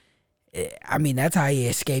 So I mean, that's how he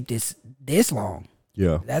escaped this long.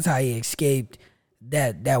 Yeah. That's how he escaped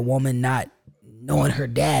that woman not knowing her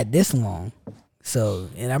dad this long. So,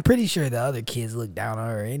 and I'm pretty sure the other kids look down on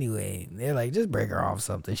her anyway. They're like, just break her off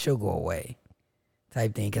something, she'll go away,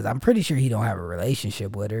 type thing. Because I'm pretty sure he don't have a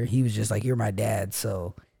relationship with her. He was just like, you're my dad,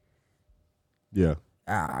 so Yeah.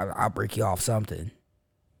 I'll break you off something.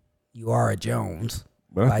 You are a Jones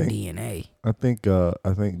But by DNA. I think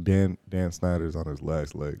Dan Snyder's on his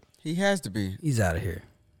last leg. He has to be. He's out of here.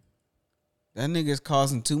 That nigga's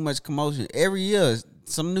causing too much commotion. Every year,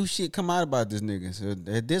 some new shit come out about this nigga. So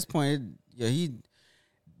at this point, he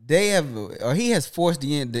has forced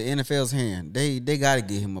the NFL's hand. They got to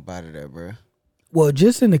get him up out of there, bro. Well,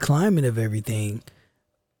 just in the climate of everything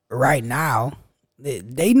right now,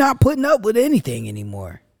 they not putting up with anything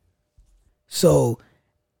anymore. So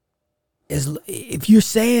if you're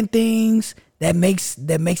saying things that makes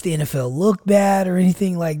the NFL look bad or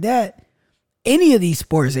anything like that, any of these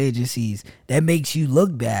sports agencies that makes you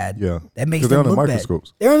look bad, that makes 'Cause they're them under look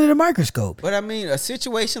microscopes. bad. They're under the microscope. But I mean, a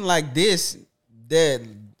situation like this, that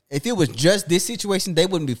if it was just this situation, they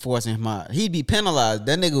wouldn't be forcing him out. He'd be penalized.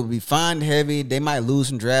 That nigga would be fined heavy. They might lose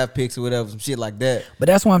some draft picks or whatever, some shit like that. But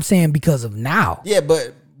that's what I'm saying because of now. Yeah,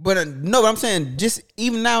 but no, I'm saying just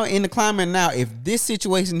even now in the climate now, if this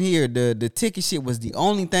situation here, the ticket shit was the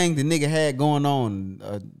only thing the nigga had going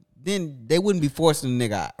on, then they wouldn't be forcing the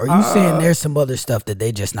nigga out. Are you saying there's some other stuff that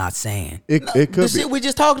they just not saying? It The could be. shit we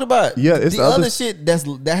just talked about. Yeah, it's the other shit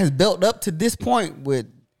that has built up to this point with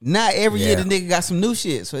not every year Yeah. the nigga got some new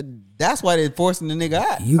shit. So that's why they're forcing the nigga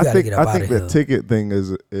out. You gotta get up out I of think here. the ticket thing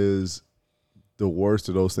is the worst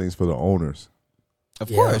of those things for the owners. Of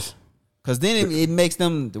Yeah. course. Because then it makes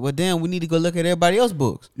them, well, damn, we need to go look at everybody else's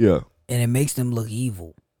books. Yeah. And it makes them look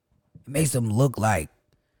evil. It makes them look like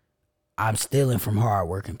I'm stealing from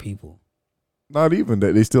hardworking people. Not even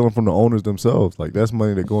that. They stealing from the owners themselves. Like, that's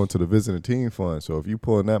money that go into the visiting team fund. So if you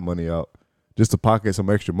pulling that money out just to pocket some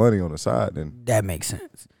extra money on the side, then That makes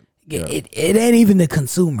sense. Yeah. It ain't even the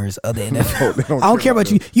consumers of the NFL. they don't I don't care care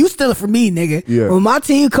about about you. You stealing from me, nigga. Yeah. When my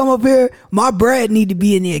team come up here, my bread need to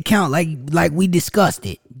be in the account like we discussed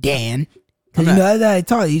it, Dan. Because you know, as they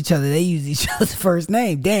talk to each other, they use each other's first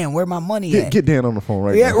name. Dan, where my money at? get Dan on the phone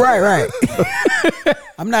right Yeah, now. right.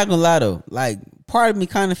 I'm not gonna lie though. Like, part of me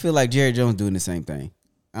kind of feel like Jerry Jones doing the same thing.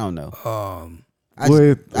 I don't know. I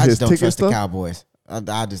With just his don't ticket trust the stuff? Cowboys. I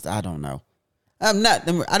don't know.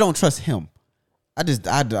 I don't trust him.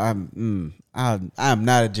 I'm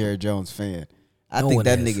not a Jerry Jones fan. I No think one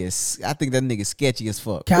that is. nigga is sketchy as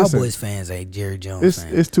fuck. Cowboys fans ain't Jerry Jones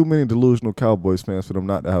fans. It's too many delusional Cowboys fans for them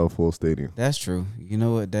not to have a full stadium. That's true. You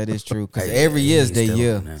know what? That is true. Because Hey, every year is he's their still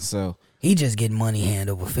year. on that. So He just getting money hand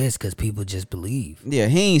over fist because people just believe. yeah,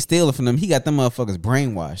 he ain't stealing from them. He got them motherfuckers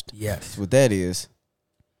brainwashed. That's Yes. what that is.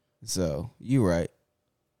 So you right.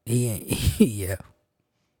 He ain't. Yeah.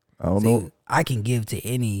 I don't See, know. I can give to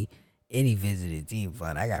any visited team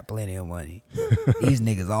fund. I got plenty of money. These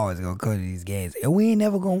niggas always gonna come to these games, and we ain't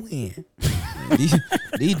never gonna win.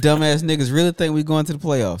 these dumbass niggas really think we going to the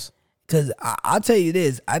playoffs. Cause I'll tell you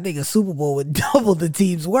this, I think a Super Bowl would double the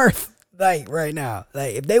team's worth. Like right now,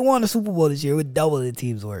 like if they won a Super Bowl this year, it would double the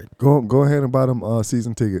team's worth. Go ahead and buy them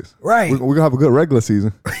season tickets. Right. We're gonna have a good regular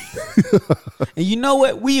season. And you know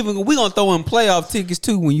what? We gonna throw in playoff tickets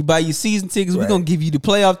too. When you buy your season tickets, we Right. gonna give you the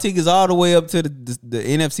playoff tickets all the way up to the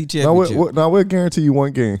NFC Championship. Now we'll guarantee you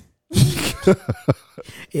one game.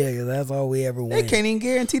 Yeah, because that's all we ever win. They can't even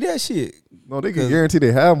guarantee that shit. No, they can guarantee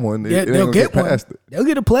they have one. They Yeah, ain't they'll gonna get one. past it. They'll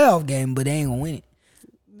get a playoff game, but they ain't gonna win it.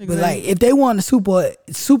 But like, if they won the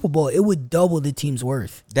Super Bowl, it would double the team's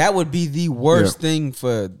worth. That would be the worst Yeah. thing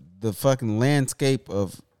for the fucking landscape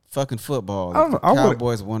of fucking football. I don't if know. the I wouldn't-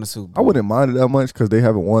 Cowboys won a Super I Bowl. wouldn't mind it that much because they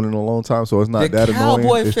haven't won in a long time, so it's not The that annoying.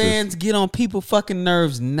 Cowboy It's just- fans get on people fucking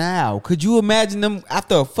nerves now. Could you imagine them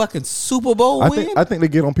after a fucking Super Bowl I win? think they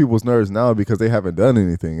get on people's nerves now because they haven't done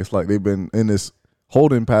anything. It's like they've been in this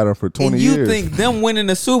holding pattern for 20 and you years. think them winning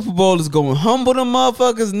the Super Bowl is going to humble them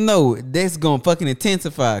motherfuckers? No, that's going to fucking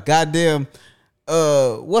intensify. Goddamn,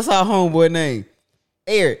 what's our homeboy name?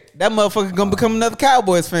 Eric. That motherfucker going to become another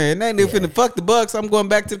Cowboys fan. They finna fuck the Bucks. I'm going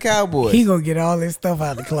back to the Cowboys. He gonna get all this stuff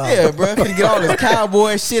out the closet. Yeah, bro. Finna get all this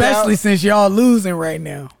Cowboy shit Especially out. since y'all losing right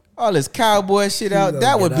now. All this Cowboy shit out. gonna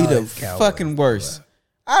That would get be all the this Cowboy fucking worst.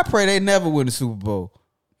 I pray they never win the Super Bowl.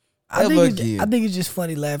 I Ever think, again. I think it's just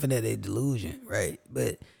funny laughing at their delusion, right?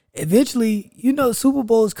 But eventually, you know, Super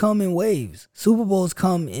Bowls come in waves. Super Bowls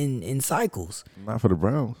come in cycles. Not for the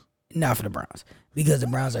Browns. Not for the Browns, because the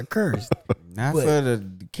Browns are cursed. Not But- for the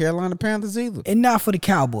Carolina Panthers either. And not for the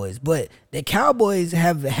Cowboys. But the Cowboys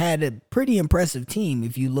have had a pretty impressive team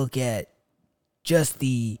if you look at just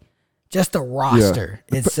the roster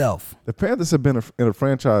itself. The Panthers have been in a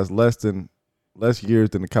franchise less years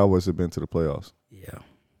than the Cowboys have been to the playoffs. Yeah.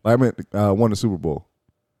 I mean, won the Super Bowl.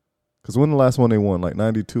 Because when the last one they won? Like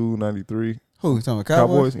 92, 93? Who you talking about?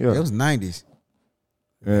 Cowboys? Cowboys? Yeah. It was 90s.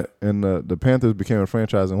 And the Panthers became a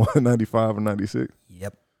franchise in 95 or 96.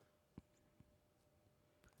 Yep.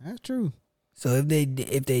 That's true. So if they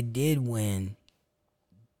did win,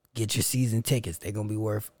 get your season tickets. They're gonna be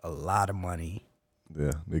worth a lot of money.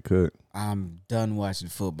 Yeah, they could. I'm done watching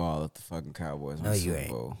football if the fucking Cowboys win No, the you Super ain't.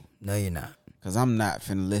 Bowl. No, you're not. Cause I'm not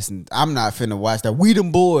finna listen. I'm not finna watch that. We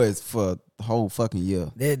them boys for the whole fucking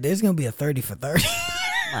year. There's gonna be a 30 for 30.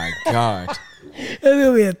 My God, There's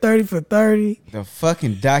gonna be a 30 for 30. the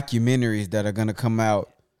fucking documentaries that are gonna come out.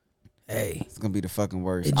 Hey, It's gonna be the fucking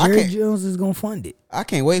worst. and I Jerry can't. Jones is gonna fund it. I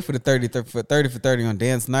can't wait for the 30 for 30 on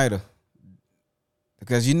Dan Snyder.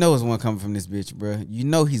 Because you know it's one coming from this bitch, bro. You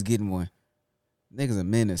know he's getting one. Niggas a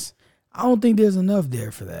menace. I don't think there's enough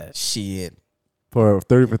there for that. Shit. For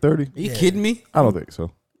 30 for 30? Are you Yeah. kidding me? I don't think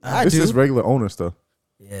so. I This do. is regular owner stuff.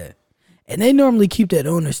 Yeah. And they normally keep that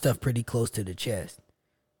owner stuff pretty close to the chest.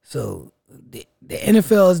 So the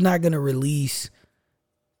NFL is not going to release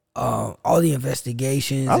all the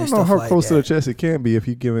investigations. I and don't know stuff how like close to that. the chest it can be if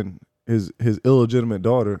you giving his illegitimate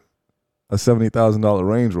daughter a $70,000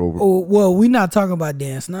 Range Rover. Oh, well, we're not talking about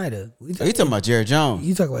Dan Snyder. Are you talking about Jerry Jones?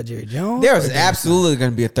 You talking about Jerry Jones? There's or Dan absolutely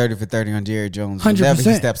going to be a 30 for 30 on Jerry Jones whenever he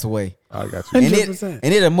 100%. steps away. I got you. And 100%.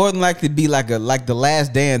 it'll more than likely be like The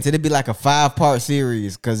Last Dance. It'll be like a 5-part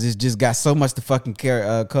series because it's just got so much to fucking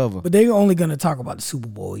cover. But they're only going to talk about the Super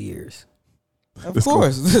Bowl years. Of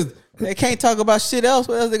course. They can't talk about shit else.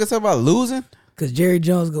 What else they gonna talk about? Losing? Because Jerry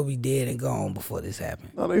Jones gonna be dead and gone before this happens.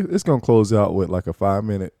 No, it's gonna close out with like a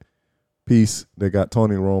 5-minute piece. They got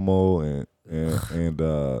Tony Romo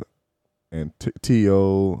and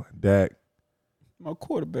T.O. Dak. My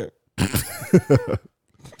quarterback.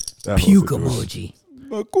 Puke emoji.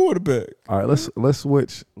 My quarterback. All right, let's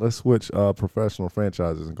switch professional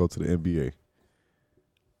franchises and go to the NBA.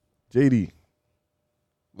 JD,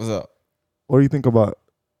 What's up? what do you think about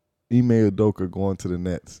Ime Udoka going to the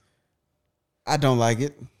Nets? I don't like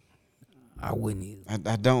it. I wouldn't either.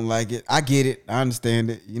 I don't like it. I get it. I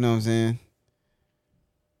understand it. You know what I'm saying?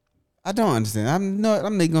 I don't understand. I'm not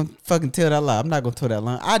gonna fucking tell that lie. I'm not gonna tell that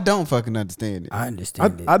line. I don't fucking understand it. I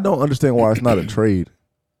understand it. I don't understand why it's not a trade.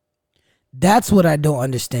 That's what I don't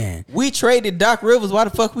understand. We traded Doc Rivers. Why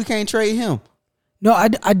the fuck we can't trade him? No,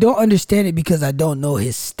 I don't understand it because I don't know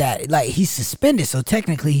his stat. Like, he's suspended, so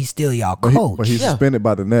technically he's still y'all coach. But he's suspended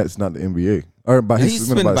by the Nets, not the NBA. Or He's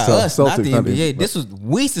suspended by us, Celtics, not the NBA. This was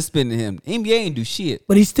we suspended him. NBA ain't do shit.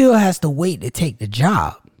 But he still has to wait to take the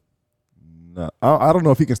job. Nah, I don't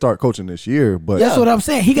know if he can start coaching this year, but That's what I'm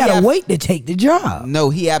saying. He got to wait to take the job.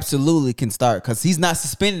 No, he absolutely can start because he's not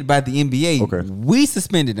suspended by the NBA. Okay. We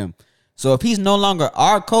suspended him. So if he's no longer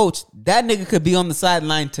our coach, that nigga could be on the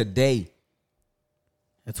sideline today.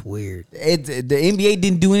 That's weird. The NBA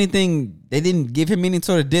didn't do anything. They didn't give him any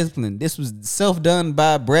sort of discipline. This was self-done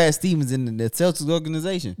by Brad Stevens and the Celtics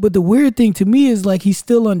organization. But the weird thing to me is like he's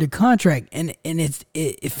still under contract, and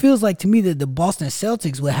it feels like to me that the Boston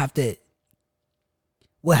Celtics would have to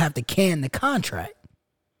can the contract.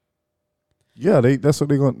 yeah, that's what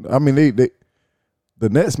they're going. I mean, the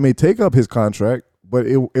Nets may take up his contract, but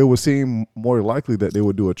it would seem more likely that they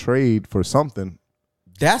would do a trade for something.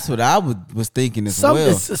 That's what I was thinking as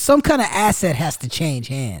well. Some kind of asset has to change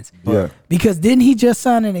hands. Yeah. Because didn't he just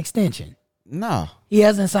sign an extension? No. He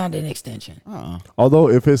hasn't signed an extension. Although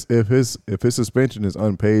if his suspension is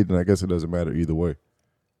unpaid, then I guess it doesn't matter either way.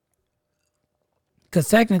 Because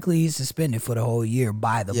technically he's suspended for the whole year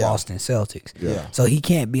by the Boston Celtics. Yeah. So he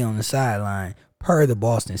can't be on the sideline per the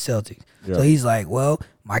Boston Celtics. Yeah. So he's like, well,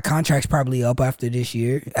 my contract's probably up after this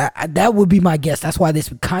year. That would be my guess. That's why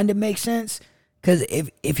this kind of makes sense. Because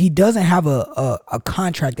if he doesn't have a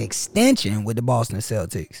contract extension with the Boston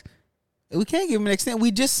Celtics, We can't give him an extension.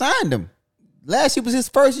 We just signed him. Last year was his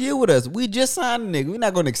first year with us. We just signed the nigga. We're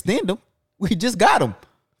not going to extend him. We just got him.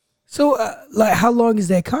 so like, how long is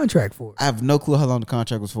that contract for? I have no clue how long the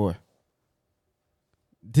contract was for.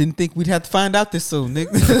 Didn't think we'd have to find out this soon,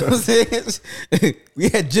 nigga. You know what I'm saying? We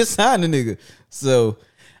had just signed the nigga. So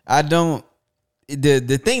I don't.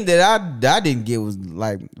 The thing that I didn't get was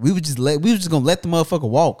like we was just gonna let the motherfucker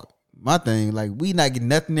walk. My thing, like we not getting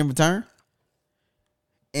nothing in return.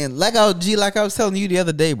 And like I was telling you the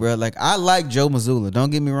other day, bro. Like I like Joe Mazzulla.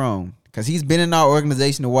 Don't get me wrong, because he's been in our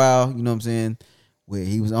organization a while. You know what I'm saying? Where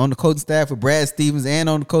he was on the coaching staff with Brad Stevens and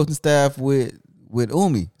on the coaching staff with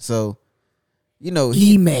Umi. So you know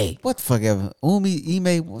Ime what the fuck ever.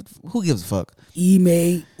 Ime. Who gives a fuck?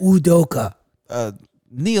 Ime Udoka.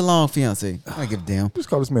 Nia Long fiance. I don't give a damn. Just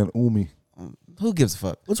call this man Umi. Who gives a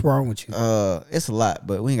fuck? What's wrong with you? It's a lot,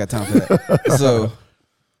 but we ain't got time for that. So,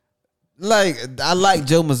 like, I like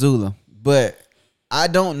Joe Mazzulla, but I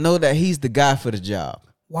don't know that he's the guy for the job.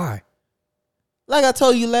 Why? Like I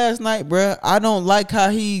told you last night, bruh, I don't like how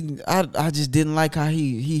I just didn't like how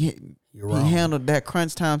he handled that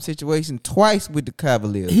crunch time situation twice with the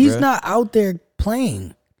Cavaliers. He's bruh. not out there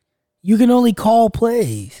playing. You can only call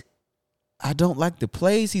plays. I don't like the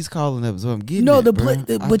plays he's calling up. So I'm getting No, at,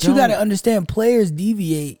 bruh. but you got to understand, players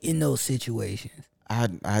deviate in those situations.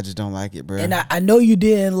 I just don't like it, bro. And I know you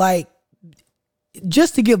didn't like.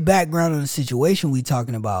 Just to give background on the situation we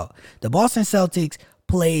talking about, the Boston Celtics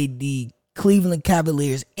played the Cleveland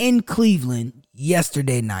Cavaliers in Cleveland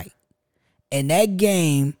yesterday night, and that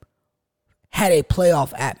game had a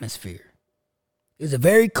playoff atmosphere. It was a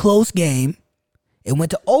very close game. It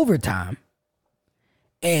went to overtime,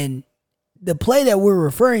 and the play that we're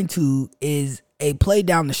referring to is a play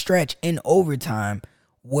down the stretch in overtime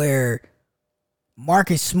where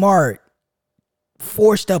Marcus Smart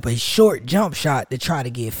forced up a short jump shot to try to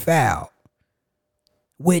get fouled,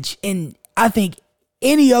 which I think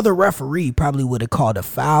any other referee probably would have called a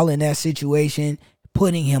foul in that situation,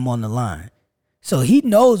 putting him on the line. So he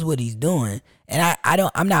knows what he's doing, and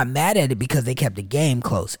I'm not mad at it because they kept the game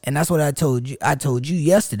close. And that's what I told you. I told you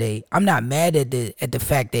yesterday. I'm not mad at the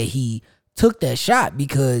fact that he took that shot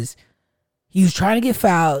because he was trying to get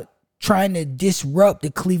fouled, trying to disrupt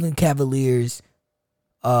the Cleveland Cavaliers'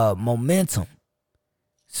 momentum.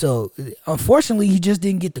 So, unfortunately, he just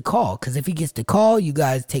didn't get the call. Because if he gets the call, you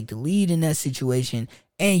guys take the lead in that situation,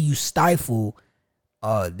 and you stifle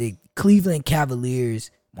the Cleveland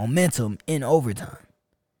Cavaliers momentum in overtime.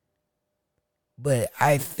 But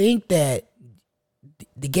I think that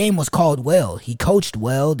the game was called well. He coached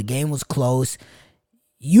well. The game was close.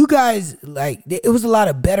 You guys, like, it was a lot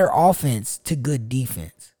of better offense to good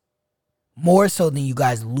defense. More so than you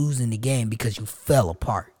guys losing the game because you fell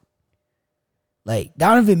apart. Like,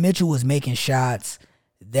 Donovan Mitchell was making shots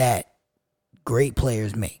that great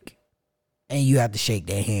players make. And you have to shake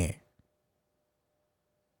their hand.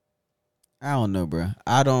 I don't know, bro.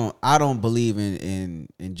 I don't believe in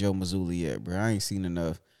Joe Mazzulla yet, bro. I ain't seen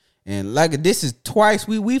enough. And like, this is twice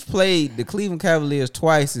we've played the Cleveland Cavaliers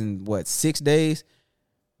twice in 6 days.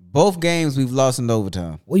 Both games we've lost in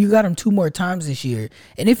overtime. Well, you got him 2 more times this year.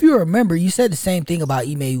 And if you remember, you said the same thing about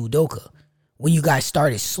Ime Udoka when you guys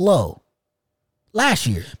started slow last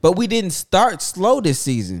year. But we didn't start slow this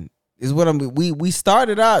season. Is what we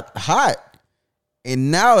started out hot.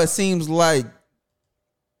 And now it seems like,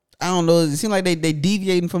 I don't know, it seems like they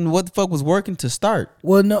deviating from what the fuck was working to start.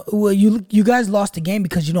 Well, no, you guys lost the game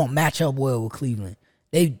because you don't match up well with Cleveland.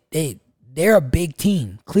 They're a big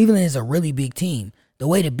team. Cleveland is a really big team. The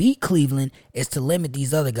way to beat Cleveland is to limit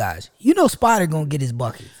these other guys. You know Spider gonna get his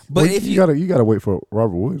buckets. But well, if you gotta wait for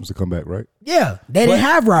Robert Williams to come back, right? Yeah, they didn't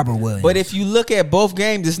have Robert Williams. But if you look at both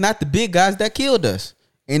games, it's not the big guys that killed us.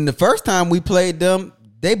 And the first time we played them,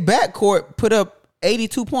 they backcourt put up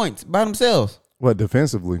 82 points by themselves. What,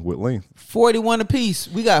 defensively with length? 41 apiece.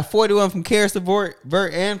 We got 41 from Karis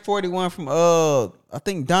LeVert and 41 from I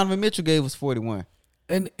think Donovan Mitchell gave us 41.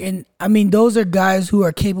 And I mean, those are guys who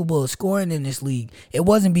are capable of scoring in this league. It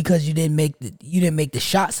wasn't because you didn't make the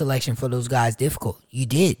shot selection for those guys difficult. You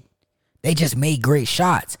did. They just made great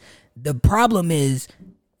shots. The problem is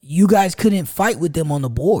you guys couldn't fight with them on the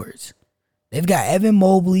boards. They've got Evan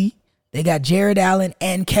Mobley, they got Jared Allen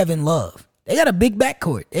and Kevin Love. They got a big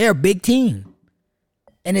backcourt. They're a big team.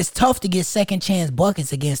 And it's tough to get second chance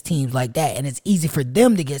buckets against teams like that. And it's easy for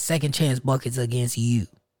them to get second chance buckets against you.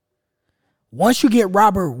 Once you get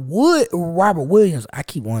Robert Williams, I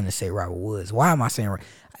keep wanting to say Robert Woods. Why am I saying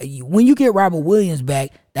when you get Robert Williams back,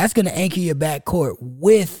 that's going to anchor your backcourt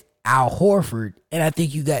with Al Horford, and I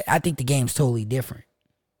think the game's totally different.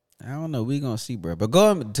 I don't know. We're gonna see, bro. But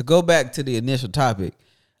go back to the initial topic,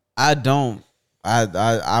 I don't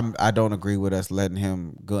agree with us letting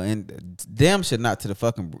him go. And them should not to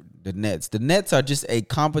the Nets. The Nets are just a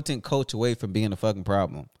competent coach away from being a fucking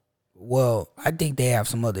problem. Well, I think they have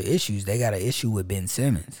some other issues. They got an issue with Ben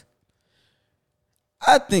Simmons.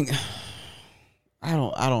 I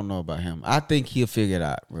don't know about him. I think he'll figure it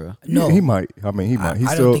out, bro. No, he might. I mean, he might.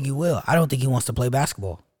 I don't think he will. I don't think he wants to play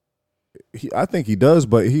basketball. I think he does,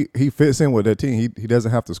 but he fits in with that team. He doesn't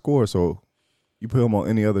have to score, so you put him on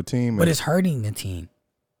any other team. But it's hurting the team.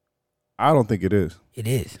 I don't think it is. It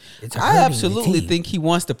is. I absolutely think he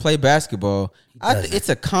wants to play basketball. It's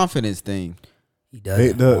a confidence thing. He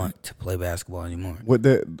doesn't want to play basketball anymore. With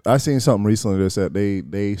that, I seen something recently that said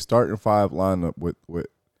they starting 5 lineup with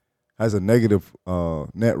has a negative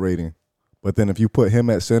net rating, but then if you put him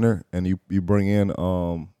at center and you bring in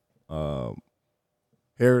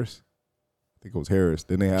Harris, I think it was Harris.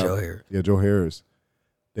 Then they have Joe Harris. Yeah, Joe Harris.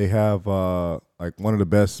 They have like one of the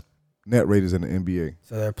best net ratings in the NBA.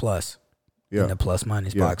 So they're plus. Yeah, in the plus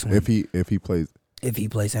minus box win. if he plays. If he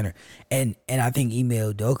plays center. And I think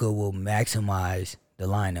Ime Udoka will maximize the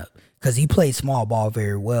lineup because he played small ball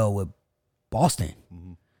very well with Boston.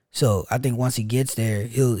 Mm-hmm. So I think once he gets there,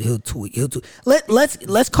 he'll tweak.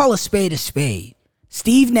 Let's call a spade a spade.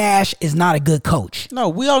 Steve Nash is not a good coach. No,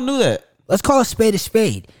 we all knew that. Let's call a spade a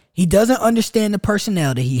spade. He doesn't understand the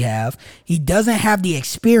personnel that he have. He doesn't have the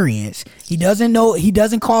experience. He doesn't know. He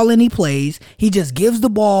doesn't call any plays. He just gives the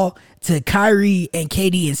ball to Kyrie and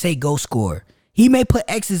KD and say, go score. He may put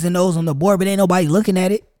X's and O's on the board, but ain't nobody looking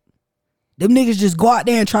at it. Them niggas just go out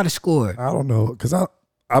there and try to score. I don't know, because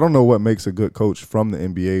I don't know what makes a good coach from the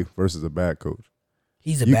NBA versus a bad coach.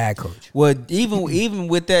 He's a bad coach. Well, even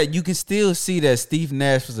with that, you can still see that Steve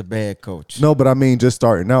Nash was a bad coach. No, but I mean just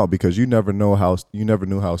starting out, because you never knew how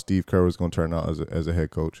Steve Kerr was going to turn out as a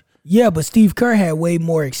head coach. Yeah, but Steve Kerr had way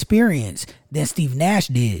more experience than Steve Nash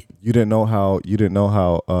did. You didn't know how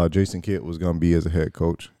Jason Kidd was going to be as a head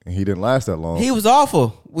coach, and he didn't last that long. He was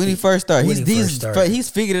awful when he first started. He's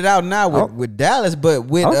figured it out now with Dallas, but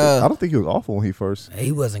with I don't think he was awful when he first.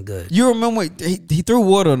 He wasn't good. You remember he threw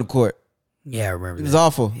water on the court. Yeah, I remember. It was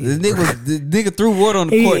awful. The nigga threw water on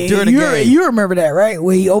the court during the game. You remember that, right?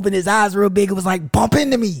 Where he opened his eyes real big. It was like, bump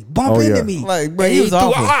into me. Like, bro, he was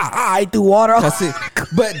awful. He threw water.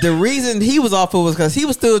 But the reason he was awful was because he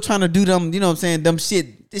was still trying to do them, you know what I'm saying, them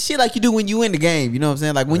shit the shit like you do when you in the game. You know what I'm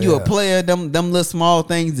saying? Like when you a player, them little small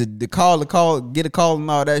things, the call, get a call and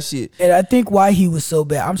all that shit. And I think why he was so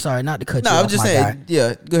bad. I'm sorry, not to cut you off. No, I'm just saying. Guy.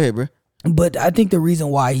 Yeah, go ahead, bro. But I think the reason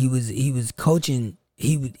why he was coaching,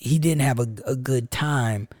 he didn't have a good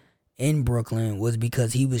time in Brooklyn was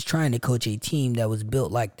because he was trying to coach a team that was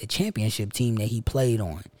built like the championship team that he played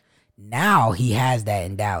on. Now he has that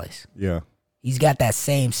in Dallas. Yeah. He's got that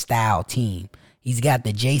same style team. He's got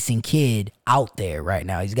the Jason Kidd out there right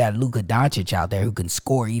now. He's got Luka Doncic out there who can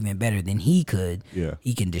score even better than he could. Yeah.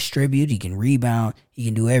 He can distribute. He can rebound. He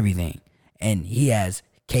can do everything. And he has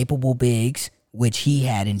capable bigs, which he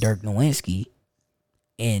had in Dirk Nowitzki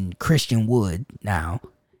and Christian Wood now.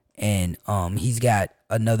 And he's got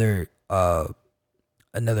another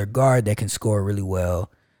guard that can score really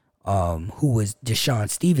well, who was Deshaun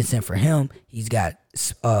Stevenson for him. He's got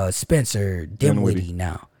Spencer Dinwiddie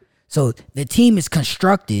now. So the team is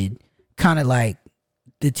constructed kind of like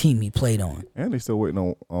the team he played on. And they still waiting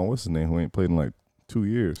on what's his name, who ain't played in like 2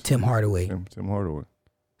 years. Tim Hardaway. Tim Hardaway.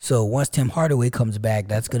 So once Tim Hardaway comes back,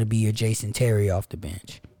 that's going to be your Jason Terry off the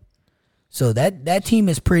bench. So that team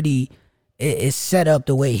is pretty. It's set up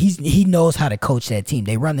the way he knows how to coach that team.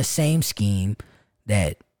 They run the same scheme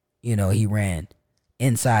that he ran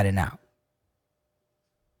inside and out.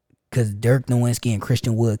 Because Dirk Nowitzki and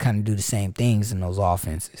Christian Wood kind of do the same things in those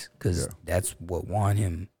offenses. Because that's what won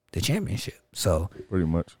him the championship. So pretty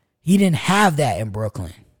much he didn't have that in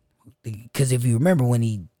Brooklyn. Because if you remember when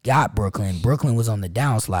he got Brooklyn was on the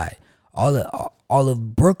downslide. All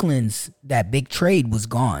of Brooklyn's that big trade was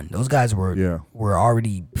gone. Those guys were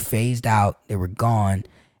already phased out. They were gone,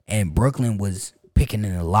 and Brooklyn was picking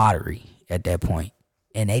in the lottery at that point,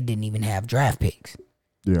 and they didn't even have draft picks.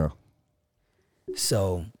 Yeah.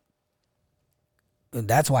 So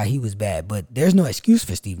that's why he was bad. But there's no excuse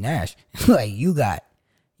for Steve Nash. Like you got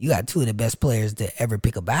two of the best players to ever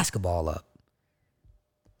pick a basketball up.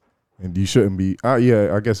 And you shouldn't be.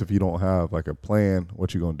 I guess if you don't have like a plan,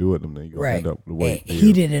 what you gonna do with them, then you gonna end up the way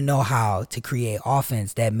he didn't know how to create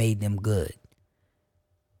offense that made them good.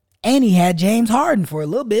 And he had James Harden for a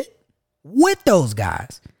little bit with those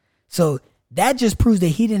guys, so that just proves that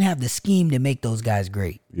he didn't have the scheme to make those guys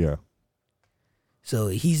great. Yeah. So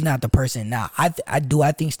he's not the person. Now, I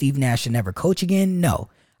think Steve Nash should never coach again? No.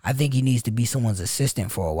 I think he needs to be someone's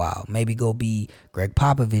assistant for a while. Maybe go be Greg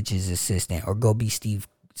Popovich's assistant, or go be Steve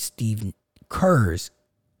Kerr's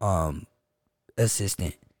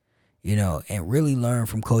assistant, and really learn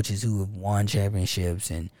from coaches who have won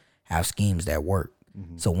championships and have schemes that work.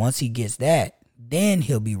 Mm-hmm. So once he gets that, then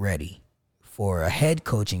he'll be ready for a head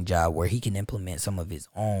coaching job where he can implement some of his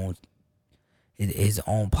own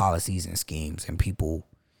policies and schemes, and people,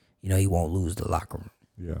 he won't lose the locker room.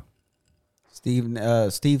 Yeah.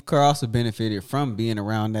 Steve Kerr also benefited from being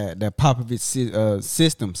around that Popovich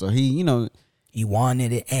system. So he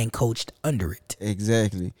wanted it and coached under it.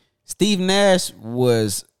 Exactly. Steve Nash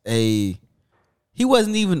he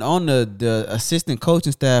wasn't even on the assistant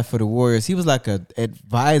coaching staff for the Warriors. He was like a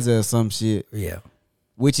advisor or some shit. Yeah.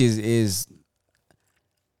 Which is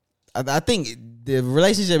I think the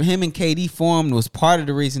relationship him and KD formed was part of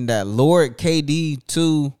the reason that lured KD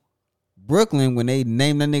to Brooklyn when they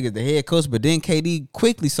named that nigga the head coach. But then KD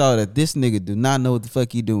quickly saw that this nigga do not know what the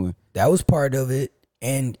fuck he doing. That was part of it.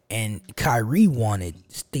 And Kyrie wanted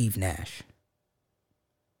Steve Nash.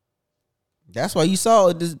 That's why you saw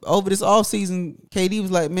over this offseason, KD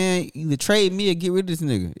was like, man, either trade me or get rid of this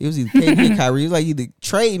nigga. It was either KD or Kyrie. It was like, either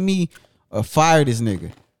trade me or fire this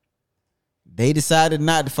nigga. They decided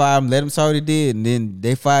not to fire him, let him see what he did, and then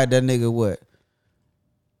they fired that nigga, what,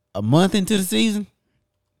 a month into the season?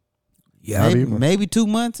 Yeah. Maybe 2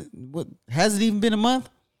 months? What, has it even been a month?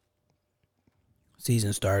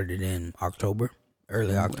 Season started in October.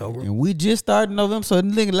 Early October. And we just started November, so the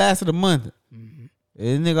nigga lasted a month. Mm-hmm.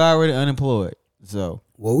 This nigga already unemployed. So,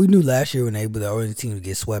 well, we knew last year when they were the only team to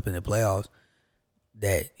get swept in the playoffs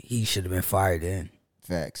that he should have been fired then.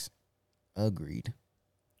 Facts. Agreed.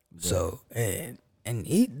 So, and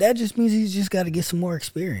that just means he's just got to get some more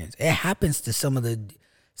experience. It happens to some of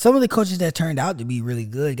the coaches that turned out to be really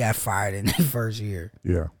good got fired in their first year.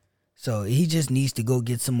 Yeah. So he just needs to go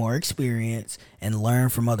get some more experience and learn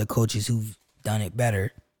from other coaches who've done it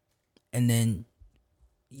better, and then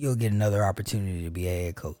you'll get another opportunity to be a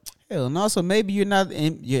head coach. Hell, and also maybe you're not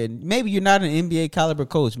an NBA caliber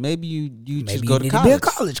coach. Maybe you just go to college. To be a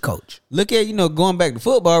college coach. Look at going back to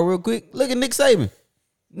football real quick. Look at Nick Saban.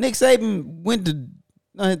 Nick Saban went to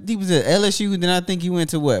he was at LSU, then I think he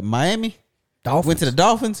went to what, Miami? Dolphins. Went to the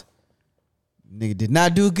Dolphins. Nigga did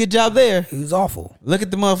not do a good job there. He was awful. Look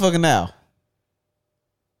at the motherfucker now.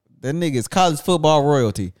 That nigga is college football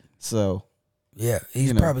royalty. So Yeah, he's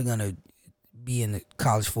You know. probably gonna be in the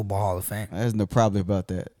College Football Hall of Fame. There's no problem about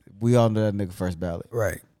that. We all know that nigga first ballot.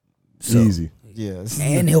 Right. So, Easy. Yeah.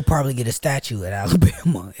 And he'll probably get a statue at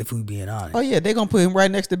Alabama if we being honest. Oh yeah, they're gonna put him right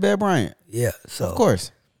next to Bear Bryant. Yeah. So Of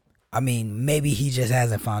course. I mean, maybe he just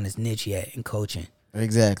hasn't found his niche yet in coaching.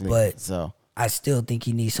 Exactly. But so I still think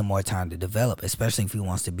he needs some more time to develop, especially if he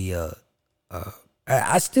wants to be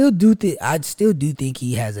I still do think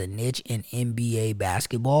he has a niche in NBA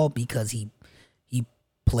basketball because he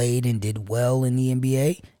played and did well in the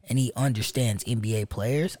NBA and he understands NBA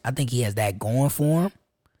players. I think he has that going for him.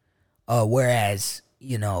 Whereas,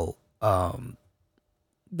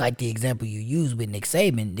 like the example you used with Nick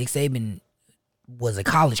Saban was a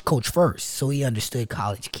college coach first, so he understood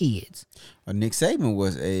college kids. Nick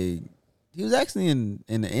Saban he was actually in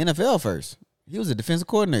the NFL first. He was a defensive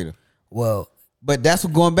coordinator. Well, But that's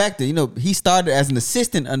what going back to, he started as an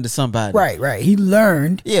assistant under somebody. right. He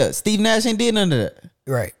learned. Yeah, Steve Nash ain't did none of that.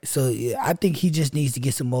 Right. So yeah, I think he just needs to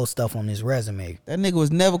get some more stuff on his resume. That nigga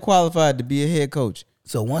was never qualified to be a head coach.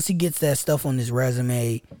 So once he gets that stuff on his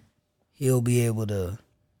resume, he'll be able to,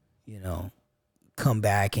 come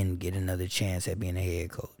back and get another chance at being a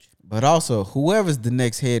head coach. But also, whoever's the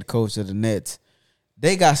next head coach of the Nets,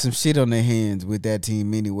 they got some shit on their hands with that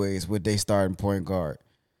team anyways, with their starting point guard.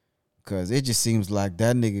 Because it just seems like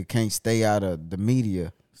that nigga can't stay out of the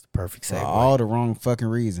media It's the perfect for segue. all the wrong fucking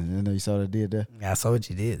reasons. I know you saw what I did there. I saw what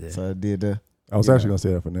you did there. Saw what I did there. I was actually gonna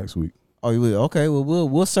say that for next week. Oh, you will? Okay, well,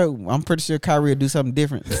 we'll start. I'm pretty sure Kyrie will do something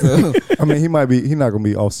different. So, I mean, he's not gonna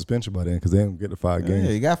be off suspension by then because they don't get the 5 games.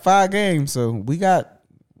 yeah, you got 5 games, so we got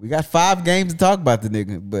 5 games to talk about the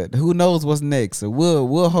nigga. But who knows what's next? So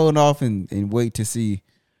we'll hold off and wait to see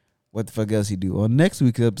what the fuck else he do on next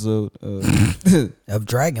week's episode. Of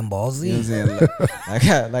Dragon Ball Z. You know what I'm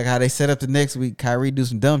saying? Like how they set up the next week. Kyrie do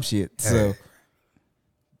some dumb shit. So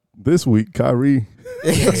This week, Kyrie.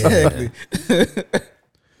 exactly.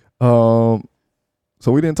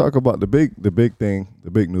 So we didn't talk about the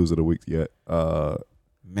big news of the week yet.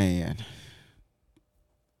 Man,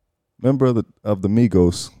 Member of the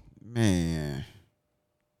Migos, man.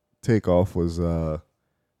 Takeoff was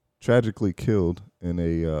tragically killed in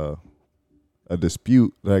a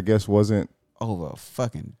dispute that I guess wasn't Over a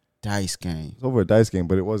fucking dice game. it was over a dice game,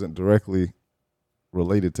 but it wasn't directly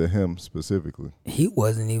related to him specifically. He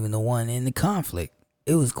wasn't even the one in the conflict.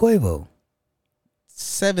 It was Quavo.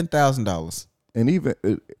 $7,000. And even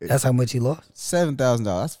That's how much he lost. $7,000.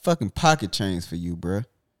 That's fucking pocket change for you, bruh.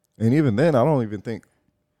 and even then, I don't even think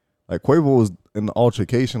like Quavo was in the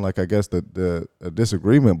altercation. Like I guess the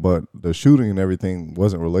disagreement, but the shooting and everything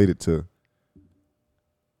wasn't related to.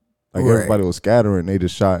 Like Right. everybody was scattering, they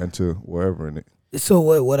just shot into wherever in it. So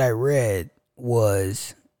what I read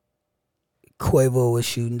was Quavo was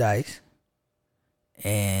shooting dice,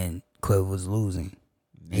 and Quavo was losing.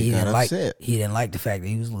 He got upset. He didn't like the fact that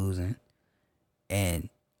he was losing, and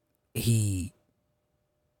he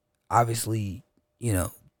obviously,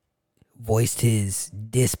 voiced his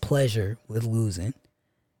displeasure with losing,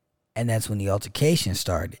 and that's when the altercation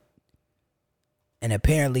started. And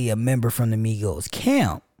apparently, a member from the Migos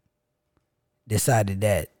camp decided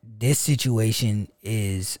that this situation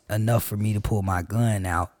is enough for me to pull my gun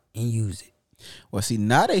out and use it. Well, see,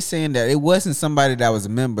 now they saying that it wasn't somebody that was a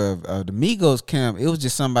member of the Migos camp. It was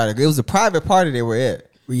just somebody. It was a private party they were at.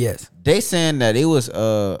 Yes. They saying that it was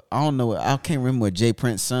I don't know. I can't remember what Jay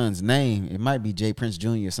Prince's son's name. It might be Jay Prince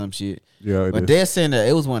Jr. or some shit. Yeah, But they're saying that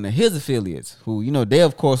it was one of his affiliates who, they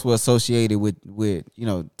of course were associated with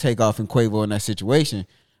Takeoff and Quavo in that situation.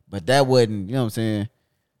 But that wasn't, you know what I'm saying?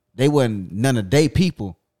 They wasn't none of they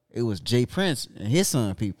people. It was Jay Prince and his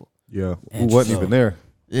son people. Yeah, who wasn't even there.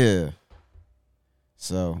 Yeah.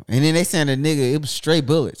 So, and then they saying that nigga, it was straight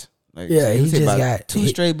bullets. Like, Yeah, he said just about got 2 hit.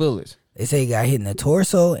 straight bullets. They say he got hit in the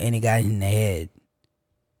torso and he got hit in the head.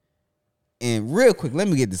 And real quick, let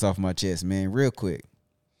me get this off my chest, man. Real quick,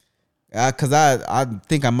 because I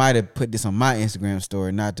think I might have put this on my Instagram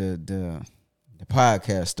story, not the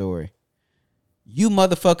podcast story. You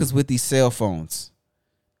motherfuckers with these cell phones,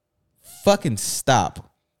 fucking stop.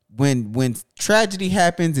 When tragedy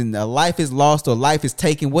happens and a life is lost or life is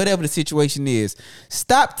taken, whatever the situation is,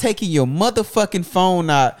 stop taking your motherfucking phone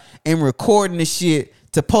out and recording the shit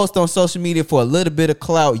to post on social media for a little bit of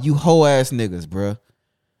clout, you hoe ass niggas, bruh.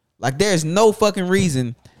 Like, there's no fucking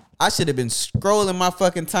reason. I should have been scrolling my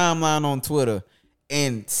fucking timeline on Twitter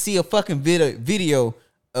and see a fucking video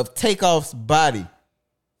of Takeoff's body.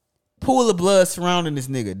 Pool of blood surrounding this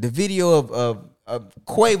nigga. The video of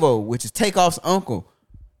Quavo, which is Takeoff's uncle.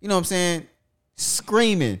 You know what I'm saying?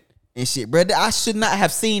 Screaming. and shit, bro. I should not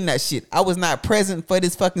have seen that shit. I was not present for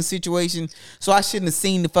this fucking situation, so I shouldn't have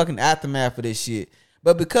seen the fucking aftermath of this shit.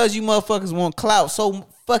 But because you motherfuckers want clout so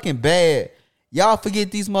fucking bad, y'all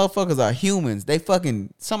forget these motherfuckers are humans. They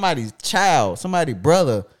fucking somebody's child, somebody's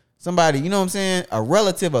brother, somebody, you know what I'm saying? A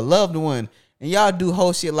relative, a loved one. And y'all do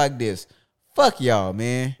whole shit like this. Fuck y'all,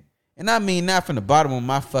 man. And I mean that from the bottom of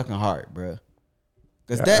my fucking heart, bro.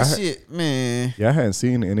 Because shit, man. Yeah, I hadn't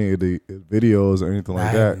seen any of the videos or anything like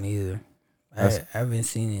I that. haven't either. I haven't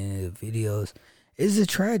seen any of the videos. It's a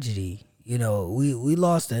tragedy. You know, we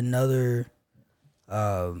lost another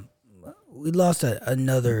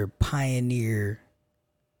another pioneer,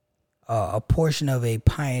 a portion of a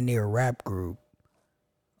pioneer rap group,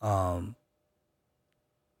 and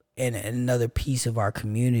another piece of our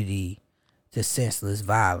community to senseless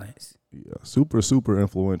violence. Yeah, super, super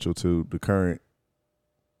influential to the current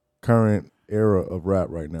era of rap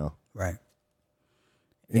right now. Right.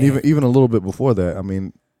 And even a little bit before that, I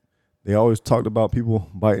mean, they always talked about people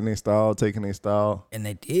biting their style, taking their style. And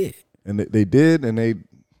they did. And they did, and they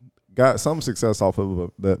got some success off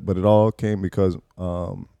of that, but it all came because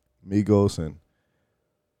Migos and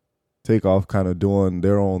Takeoff kind of doing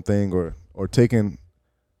their own thing or taking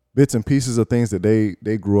bits and pieces of things that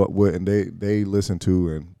they grew up with and they listened to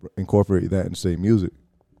and incorporate that into their music.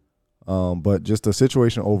 But just the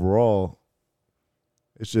situation overall,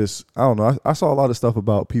 it's just, I don't know. I saw a lot of stuff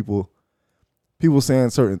about people saying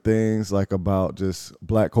certain things like about just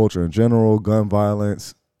black culture in general, gun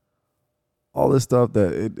violence, all this stuff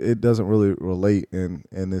that it doesn't really relate in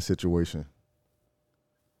this situation.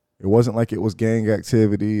 It wasn't like it was gang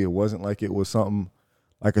activity. It wasn't like it was something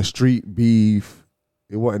like a street beef.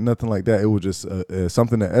 It wasn't nothing like that. It was just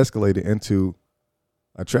something that escalated into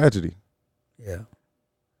a tragedy. Yeah.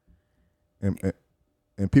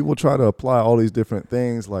 And people try to apply all these different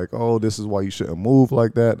things like, oh, this is why you shouldn't move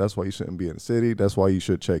like that. That's why you shouldn't be in the city. That's why you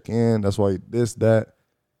should check in. That's why this, that.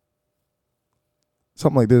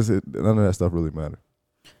 Something like this, none of that stuff really matter.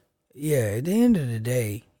 Yeah, at the end of the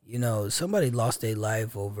day, you know, somebody lost their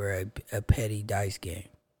life over a petty dice game.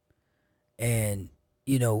 And,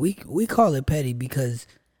 you know, we call it petty because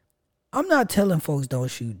I'm not telling folks don't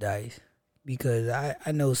shoot dice. Because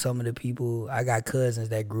I know some of the people, I got cousins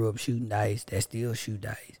that grew up shooting dice that still shoot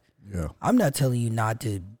dice. Yeah. I'm not telling you not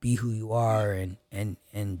to be who you are and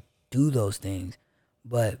do those things.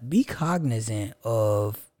 But be cognizant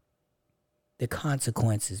of the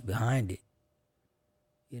consequences behind it.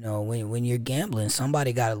 You know, when you're gambling,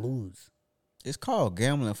 somebody got to lose. It's called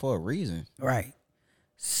gambling for a reason. Right.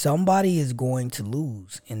 Somebody is going to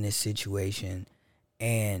lose in this situation.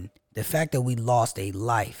 And the fact that we lost a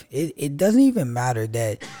life, it doesn't even matter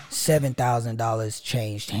that $7,000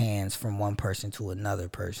 changed hands from one person to another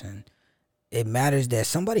person. It matters that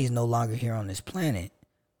somebody is no longer here on this planet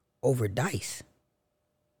over dice.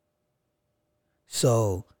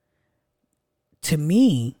 So, to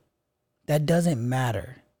me, that doesn't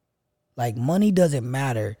matter. Like, money doesn't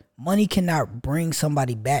matter. Money cannot bring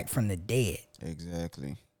somebody back from the dead.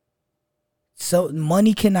 Exactly. So,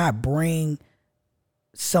 money cannot bring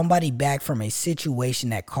somebody back from a situation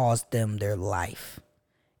that cost them their life.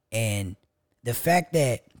 And the fact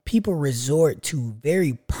that people resort to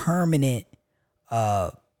very permanent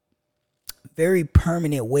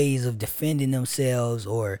ways of defending themselves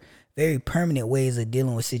or very permanent ways of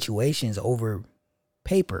dealing with situations over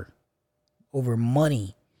paper, over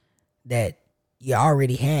money that you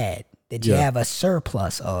already had, that you have a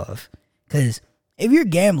surplus of. Because if you're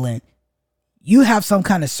gambling, you have some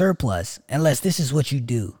kind of surplus, unless this is what you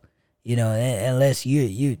do, you know. Unless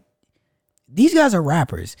you, these guys are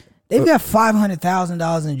rappers. They've got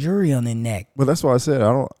 $500,000 in jewelry on their neck. But that's why I said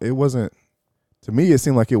it wasn't. To me, it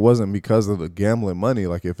seemed like it wasn't because of the gambling money.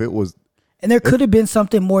 Like if it was, and there could have been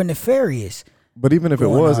something more nefarious. But even if it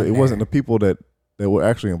was, it wasn't the people that were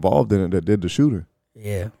actually involved in it that did the shooting.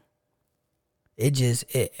 Yeah.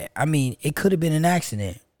 It could have been an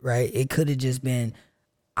accident, right? It could have just been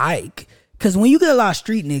because when you get a lot of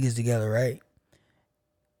street niggas together, right?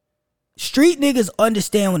 Street niggas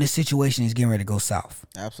understand when the situation is getting ready to go south.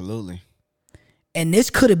 Absolutely. And this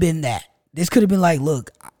could have been that. This could have been like, look,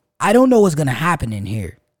 I don't know what's going to happen in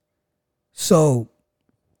here. So,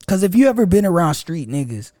 because if you ever been around street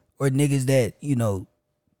niggas or niggas that, you know,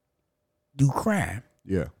 do crime.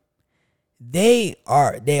 Yeah. They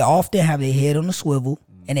often have their head on a swivel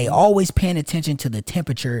and they always paying attention to the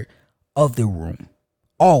temperature of the room.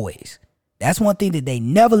 Always. That's one thing that they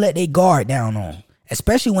never let their guard down on,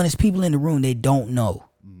 especially when it's people in the room they don't know.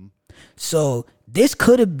 Mm-hmm. So this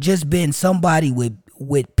could have just been somebody with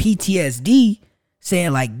PTSD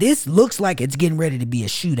saying like, this looks like it's getting ready to be a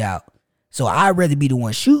shootout. So I'd rather be the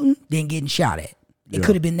one shooting than getting shot at. It Yeah.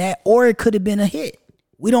 could have been that, or it could have been a hit.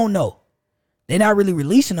 We don't know. They're not really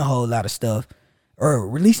releasing a whole lot of stuff or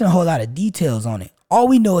releasing a whole lot of details on it. All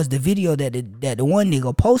we know is the video that the one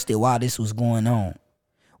nigga posted while this was going on,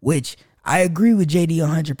 which I agree with JD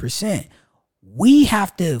 100%. We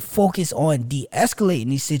have to focus on de-escalating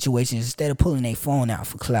these situations instead of pulling their phone out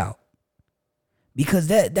for clout, because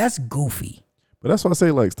that's goofy. But that's why I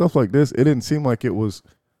say, like, stuff like this, it didn't seem like it was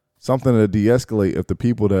something to de-escalate if the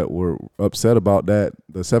people that were upset about that,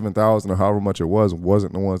 the 7,000 or however much it was,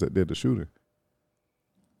 wasn't the ones that did the shooting.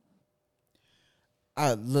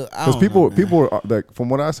 Because people were, like, from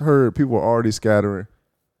what I heard, people were already scattering.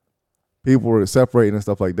 People were separating and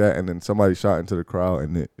stuff like that, and then somebody shot into the crowd,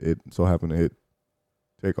 and it so happened to hit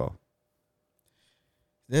Takeoff.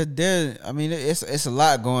 I mean, it's a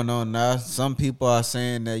lot going on now. Some people are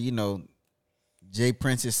saying that, you know, Jay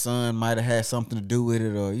Prince's son might have had something to do with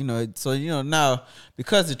it, or, you know, so, you know, now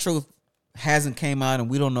because the truth hasn't came out and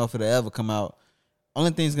we don't know if it'll ever come out,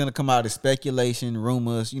 only thing's gonna come out is speculation,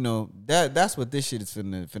 rumors, you know, that's what this shit is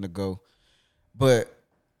finna go. But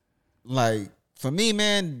like, for me,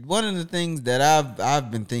 man, one of the things that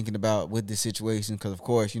I've been thinking about with this situation, because of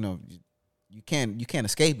course, you know, you can't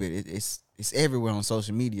escape it. It's everywhere on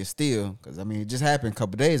social media still, because I mean, it just happened a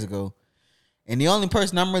couple days ago. And the only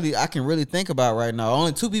person I can really think about right now,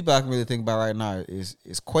 only two people I can really think about right now is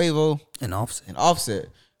Quavo And Offset. and Offset.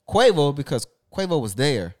 Quavo, because Quavo was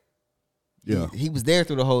there. Yeah. He was there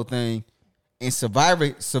through the whole thing. And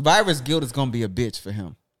survivor's guilt is gonna be a bitch for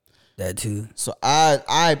him. That too. So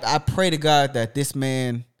I pray to God that this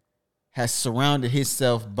man has surrounded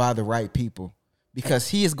himself by the right people, because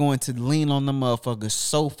he is going to lean on the motherfuckers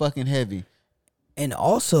so fucking heavy. And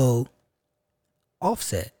also,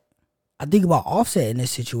 Offset. I think about Offset in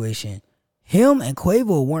this situation. Him and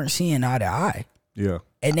Quavo weren't seeing eye to eye. Yeah.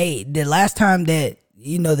 And the last time that,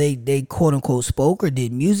 you know, they quote unquote spoke or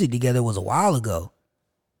did music together was a while ago.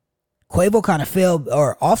 Quavo kind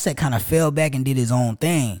of Offset kind of fell back and did his own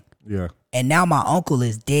thing. Yeah. And now my uncle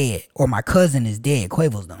is dead, or my cousin is dead.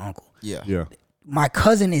 Quavo's the uncle. Yeah. Yeah. My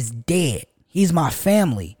cousin is dead. He's my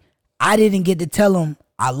family. I didn't get to tell him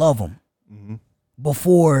I love him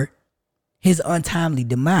before his untimely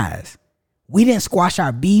demise. We didn't squash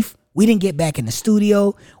our beef. We didn't get back in the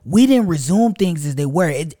studio. We didn't resume things as they were.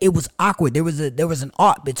 It was awkward. There was an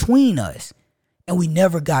art between us, and we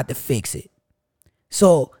never got to fix it.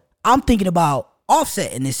 So I'm thinking about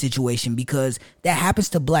Offset in this situation, because that happens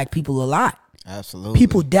to black people a lot. Absolutely.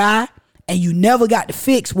 People die, and you never got to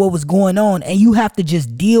fix what was going on, and you have to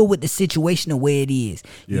just deal with the situation the way it is.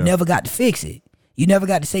 You Yeah. never got to fix it. You never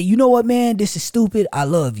got to say, you know what, man, this is stupid. I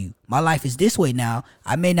love you. My life is this way now.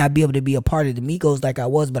 I may not be able to be a part of the Migos like I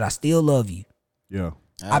was, but I still love you. Yeah.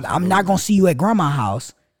 I'm not gonna see you at grandma's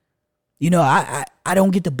house. You know, I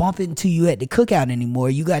don't get to bump into you at the cookout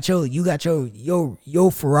anymore. You got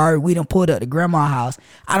your Ferrari. We done pulled up to grandma's house.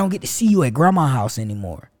 I don't get to see you at grandma's house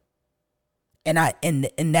anymore. And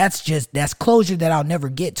that's closure that I'll never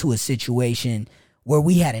get to a situation where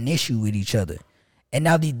we had an issue with each other. And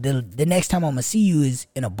now the next time I'm gonna see you is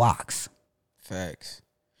in a box. Facts.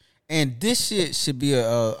 And this shit should be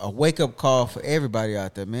a wake up call for everybody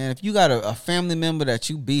out there, man. If you got a family member that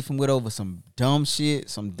you beefing with over some dumb shit,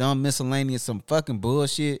 some dumb miscellaneous, some fucking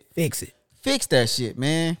bullshit, Fix it. fix that shit,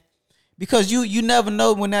 man. Because you never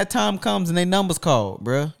know when that time comes and they numbers called,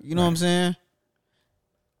 bruh. You know what I'm saying?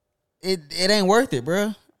 It ain't worth it,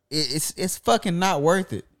 bruh. It's fucking not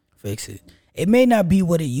worth it. Fix it. It may not be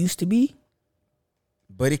what it used to be.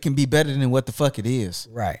 But it can be better than what the fuck it is.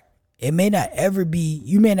 Right. It may not ever be.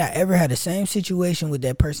 You may not ever have the same situation with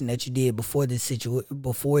that person that you did before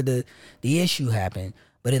the issue happened.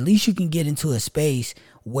 But at least you can get into a space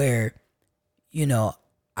where, you know,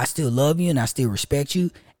 I still love you and I still respect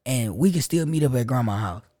you, and we can still meet up at grandma's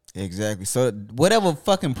house. Exactly. So whatever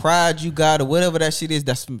fucking pride you got or whatever that shit is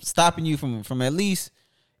that's stopping you from at least,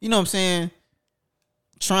 you know what I'm saying,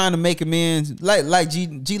 trying to make amends. Like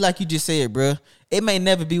G, like you just said, bruh. It may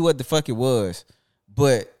never be what the fuck it was,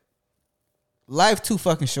 but life too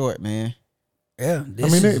fucking short, man. Yeah. I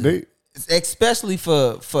mean, they Especially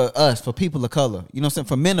for us, for people of color. You know what I'm saying?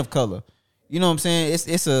 For men of color. You know what I'm saying?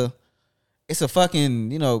 It's a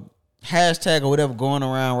fucking, you know, hashtag or whatever going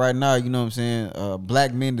around right now. You know what I'm saying?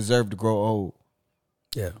 Black men deserve to grow old.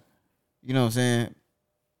 Yeah. You know what I'm saying?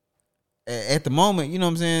 At the moment, you know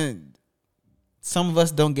what I'm saying, some of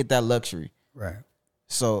us don't get that luxury. Right.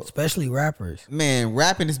 So, Especially rappers. man,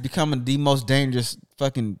 rapping is becoming the most dangerous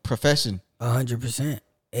fucking profession. 100%.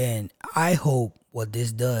 And I hope what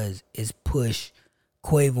this does is push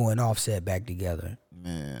Quavo and Offset back together.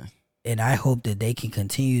 Man. I hope that they can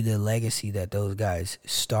continue the legacy that those guys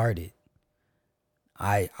started.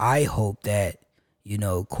 I hope that, you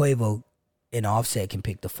know, Quavo and Offset can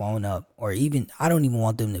pick the phone up, or even, I don't even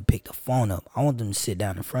want them to pick the phone up. I want them to sit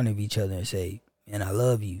down in front of each other and say, "Man, I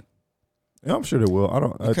love you." Yeah, I'm sure they will.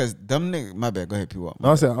 Because them niggas, my bad. Go ahead, P-Walk. No,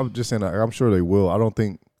 I'm just saying that I'm sure they will. I don't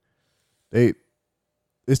think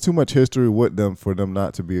it's too much history with them for them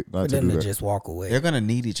not to be For to them do to that. just walk away. They're gonna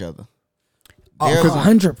need each other. Oh, They're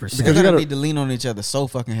 100%. They're gonna gotta- need to lean on each other so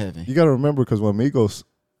fucking heavy. You got to remember, because when Migos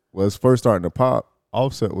was first starting to pop,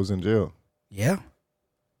 Offset was in jail. Yeah.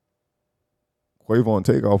 Quavo and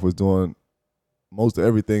Takeoff was doing most of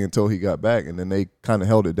everything until he got back, and then they kind of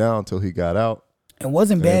held it down until he got out. It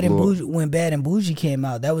wasn't And Bad and blew up. Bougie when Bad and Bougie came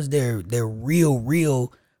out. That was their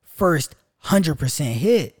real first 100%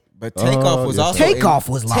 hit. But Takeoff was yes, also Takeoff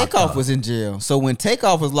was locked Takeoff up. was in jail. So when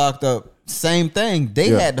Takeoff was locked up, same thing.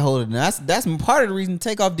 They Yeah. had to hold it. And that's part of the reason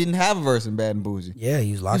Takeoff didn't have a verse in Bad and Bougie. Yeah,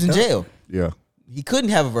 he was He locked was in up. jail. Yeah. He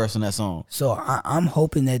couldn't have a verse on that song. So I'm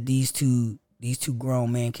hoping that these two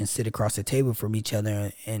grown men can sit across the table from each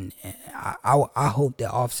other, and I hope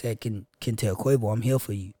that Offset can tell Quavo, "I'm here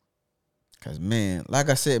for you." Cause man, like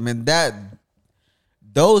I said, man,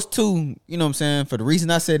 those two, you know what I'm saying, for the reason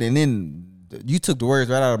I said, and then you took the words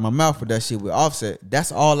right out of my mouth with that shit with Offset.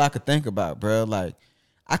 That's all I could think about, bro. Like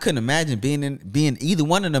I couldn't imagine being either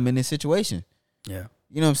one of them in this situation. Yeah.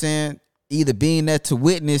 You know what I'm saying? Either being there to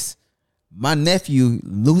witness my nephew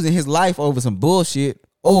losing his life over some bullshit,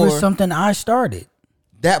 Over or something I started.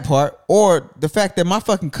 that part, or the fact that my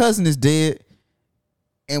fucking cousin is dead,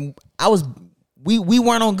 and we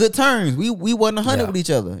weren't on good terms. We wasn't 100 Yeah. with each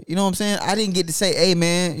other. You know what I'm saying? I didn't get to say, "Hey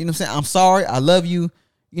man," you know what I'm saying? "I'm sorry, I love you."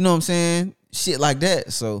 You know what I'm saying? Shit like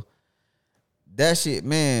that. So that shit,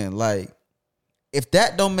 man, like if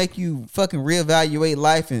that don't make you fucking reevaluate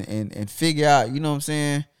life and figure out, you know what I'm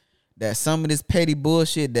saying, that some of this petty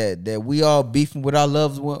bullshit that we all beefing with our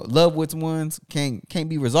loved ones can't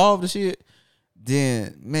be resolved and shit,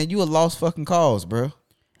 then man, you a lost fucking cause, bro.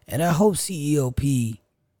 And I hope CEOP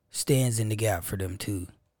stands in the gap for them too.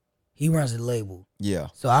 He runs the label. Yeah.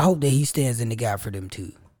 So I hope that he stands in the gap for them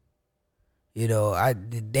too. You know,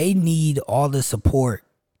 they need all the support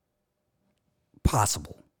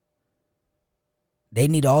possible. They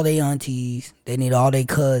need all their aunties. They need all their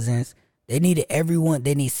cousins. They need everyone.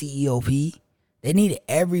 They need CEOP. They need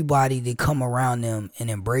everybody to come around them and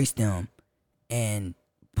embrace them and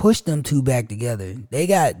push them two back together. They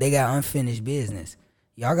got unfinished business.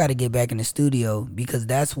 Y'all got to get back in the studio, because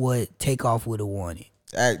that's what Takeoff would have wanted.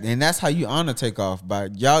 And that's how you honor Takeoff, by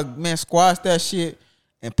y'all, man, squash that shit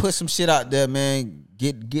and put some shit out there, man.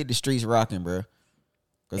 Get the streets rocking, bro.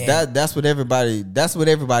 Cause that's what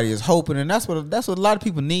everybody is hoping, and that's what a lot of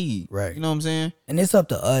people need. Right. You know what I'm saying? And it's up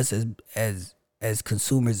to us as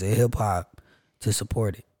consumers of hip hop to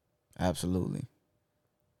support it. Absolutely.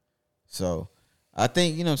 So I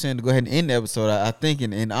think, you know what I'm saying, to go ahead and end the episode, I think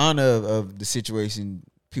in honor of the situation,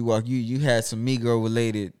 P-Walk, you had some Migos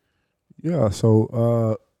related. Yeah,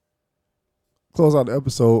 so close out the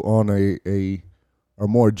episode on a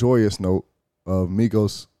more joyous note of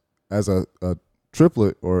Migos as a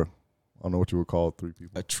triplet, or I don't know what you would call three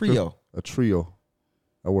people. A trio. A trio.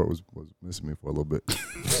 That word was missing me for a little bit.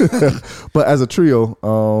 But as a trio,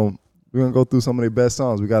 we're gonna go through some of their best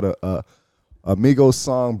songs. We got a Migos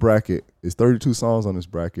song bracket. It's 32 songs on this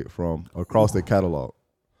bracket from across their catalog.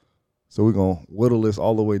 So we're gonna whittle this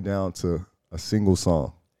all the way down to a single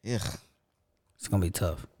song. Yeah. It's gonna be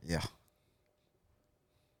tough. Yeah.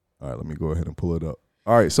 All right, let me go ahead and pull it up.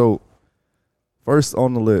 All right, so first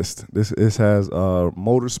on the list, this has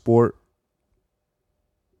Motorsport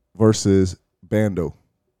versus Bando.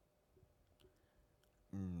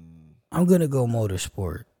 I'm gonna go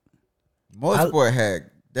Motorsport Motorsport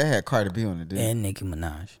had Cardi B on it, didn't it? and Nicki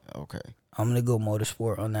Minaj. Okay. I'm gonna go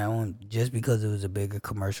Motorsport on that one, just because it was a bigger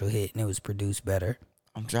commercial hit and it was produced better.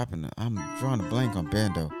 I'm drawing a blank on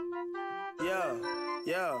Bando.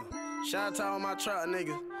 Yeah. Shout out to all my trap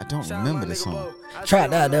niggas. I don't remember this song.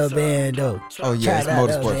 Tried out the Bando. Oh yeah, it's Tried out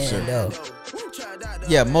the Motorsport for sure. Bando.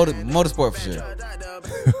 Yeah, Motorsport for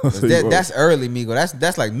sure. That's early Migo.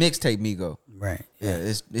 That's like mixtape Migo. Right. Yeah,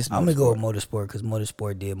 it's I'm gonna go with Motorsport. Motorsport because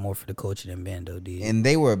Motorsport did more for the culture than Bando did. And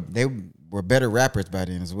they were better rappers by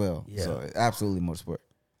then as well. Yeah. So absolutely Motorsport.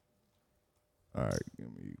 All right, give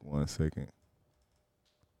me 1 second.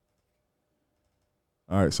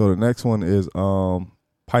 All right, so the next one is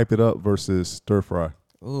Pipe It Up versus Stir Fry.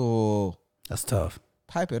 Ooh, That's tough.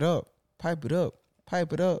 pipe it up, pipe it up,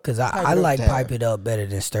 pipe it up. Because Pipe I It Up like tab. Pipe It Up better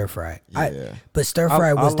than Stir Fry. Yeah. But Stir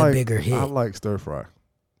Fry was the like- bigger hit. I like Stir Fry,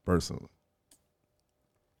 personally.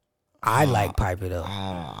 I like Pipe It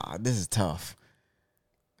Up. This is tough.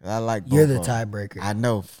 I like both You're the of 'em. tiebreaker. I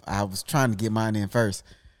know. I was trying to get mine in first.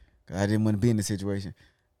 'Cause I didn't want to be in the situation.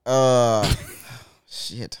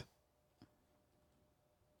 Shit.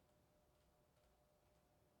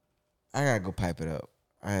 I gotta go Pipe It Up.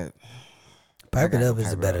 Pipe It gotta Up go is a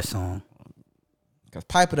Pipe It better Up. song. Cause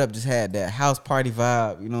Pipe It Up just had that house party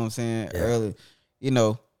vibe. You know what I'm saying? Yeah. Early. You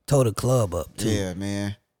know. Told the club up too. Yeah,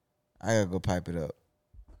 man. I gotta go Pipe It Up.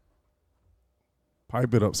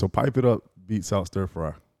 Pipe It Up. So Pipe It Up beats out Stir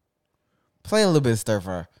Fry. Play a little bit of stir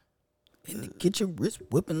fry. And get your wrist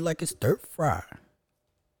whipping like a stir fry.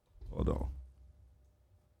 Hold on.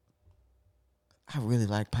 I really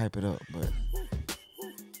like Pipe It Up, but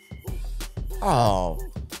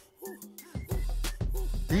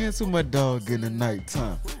dance with my dog in the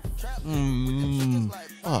nighttime.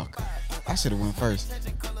 Fuck. I should have went first.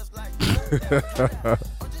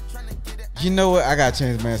 You know what? I gotta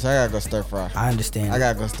change my answer. I gotta go stir fry. I understand. I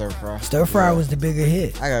gotta go stir fry. Stir fry was the bigger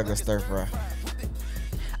hit. I gotta go stir fry.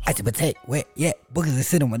 I said, protect, wet, yeah, boogers that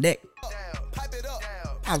sit on my neck.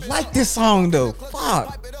 I like this song though.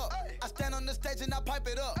 Fuck.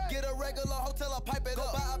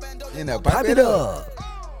 You know, Pipe it up.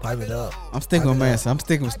 Pipe it up. I'm sticking with my answer. I'm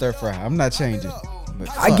sticking with stir fry. I'm not changing. But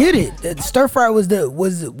I fuck. get it. The stir fry was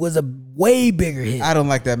a way bigger hit. I don't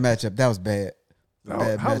like that matchup. That was bad.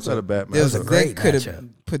 How was that a bad There was matchup? a great they could have matchup.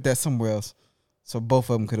 put that somewhere else. So both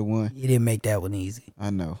of them could have won. You didn't make that one easy. I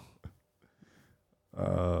know.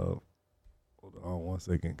 Hold on 1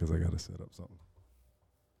 second because I got to set up something.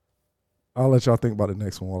 I'll let y'all think about the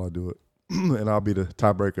next one while I do it. And I'll be the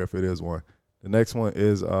tiebreaker if it is one. The next one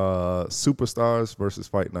is Superstars versus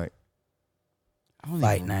Fight Night. I don't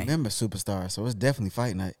Fight even Night. remember Superstar, so it's definitely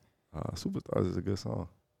Fight Night. Superstars is a good song.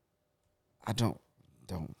 I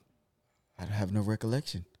have no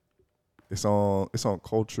recollection. It's on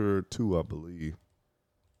Culture 2, I believe.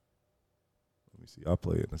 Let me see. I'll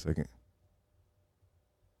play it in a second.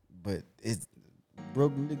 But it's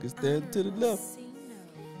broken niggas stand to the left.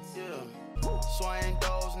 Yeah. Swing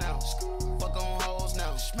goes now. Fuck on hoes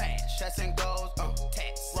now. Smash. Chats and goes.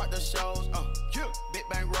 Tax. Rock the shows. Big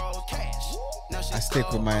bang rolls. Cash. Now she I stick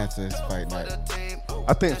with my answer. It's Fight Night.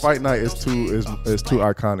 I think Fight Night is too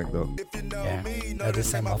iconic though. Yeah. That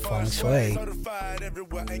just ain't my feng shui.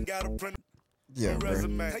 Yeah, bro.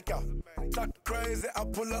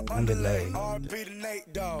 Underlay.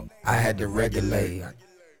 I had to regulate.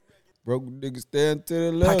 Broken niggas stand to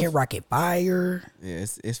the left. Pocket rocket fire. Yeah,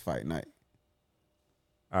 it's Fight Night.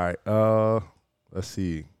 All right. Let's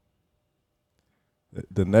see.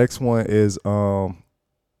 The next one is Walk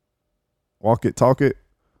It, Talk It,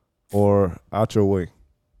 or Out Your Way.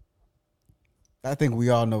 I think we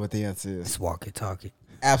all know what the answer is. Let's walk it, talk it.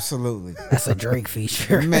 Absolutely. That's a Drake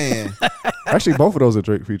feature. Man, Actually, both of those are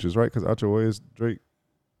Drake features, right? Because Out Your Way is Drake.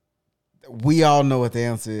 we all know what the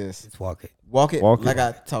answer is. Let's walk it. Walk it Walk it. like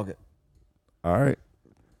I talk it. All right.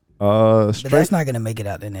 But Straight. that's not gonna make it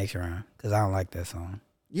out the next round because I don't like that song.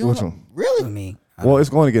 You Which don't know- one? I Really? mean, Well, it's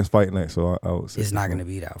going against Fight Night, so I would say it's not this gonna one.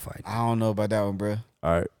 beat out fight. I don't know about that one, bro.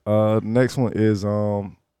 All right. Next one is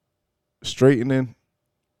Straightening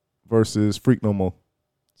versus Freak No More.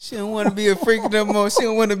 She don't want to be a freak no more. She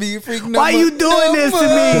don't want to be a freak no more. Why you doing this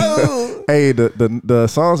to me? Hey, the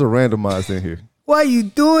songs are randomized in here. Why you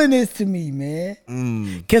doing this to me,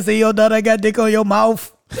 man? Kissing your daughter got dick on your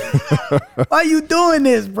mouth. Why you doing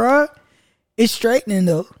this, bro? It's straightening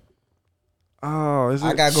though. Oh, is it?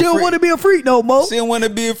 I gotta She go don't freak. want to be a freak no more. She don't want to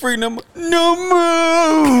be a freak no more. No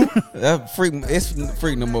more. That freak. It's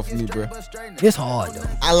freak no more for me, bro. It's hard though.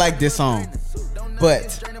 I like this song,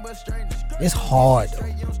 but It's hard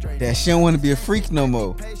though. that she don't want to be a freak no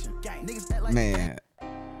more. Man,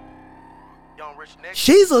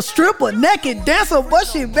 She's a stripper, naked dancer, but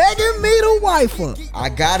she begging me to wife her. I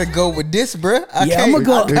gotta go with this, bro. I Yeah, can't. I'ma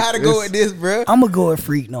go- I gotta go It's- with this, bro. I'm gonna go with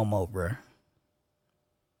freak no more, bro.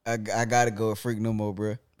 I gotta go with freak no more,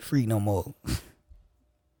 bro. Freak no more.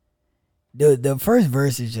 The first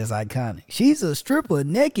verse is just iconic. She's a stripper,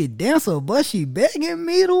 naked dancer, but she begging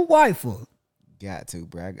me to wife her. Got to,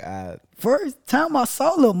 bro. First time I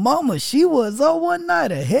saw Lil Mama, she was a one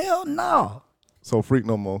nighter. Hell no. So Freak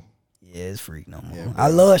No More. Yeah, it's freak no more. Yeah, bro. I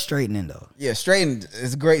love straightening though. Yeah, Straighten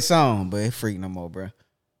is a great song, but it's freak no more, bro.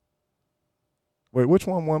 Wait, which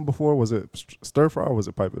one won before? Was it Stir Fry or was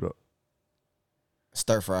it Pipe It Up?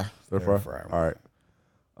 Stir fry. Stir Stir Fry. Fry. All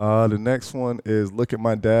right. The next one is Look at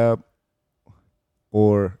My Dab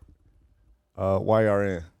or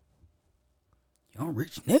YRN. Y'all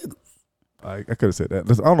rich niggas. I could have said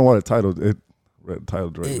that. I don't know why the title read the title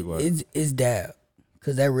directly like. It's dab.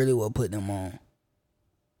 Cause that really what put them on.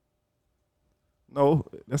 No,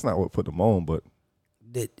 that's not what put them on, but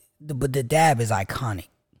But the dab is iconic.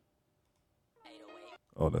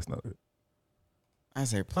 oh, that's not it. I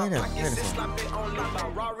say play that. Play that song.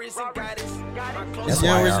 That's It's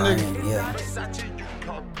Young Rich YRN, Nigga.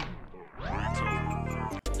 Yeah.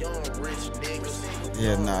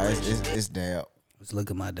 Yeah, nah, it's dab. Let's look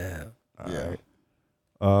at my dab. Yeah.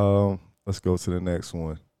 Let's go to the next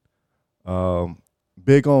one.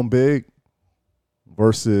 Big on Big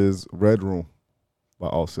versus Red Room by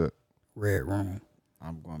Offset. Red Room.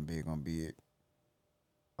 I'm going big on big.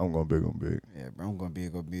 I'm going Big on Big. Yeah, bro. I'm going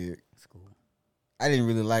big on big. That's cool. I didn't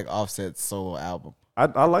really like Offset's solo album.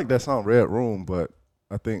 I like that song Red Room, but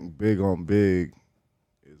I think Big on Big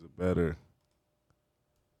is a better.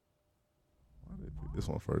 Why did they pick this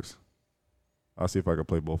one first? I'll see if I can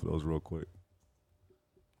play both of those real quick.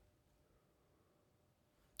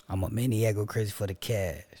 I'm a maniac, go crazy for the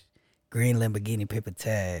cash. Green Lamborghini paper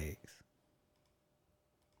tags.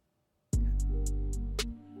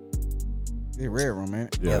 It's Red Room, man.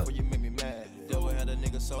 Yeah. You make me mad. Devil had a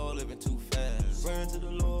nigga soul living too fast. Burn to the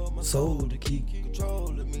Lord, my Soul soul to to keep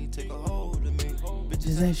control of me, take a hold of me.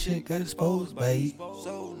 Bitches ain't shit, got exposed, babe.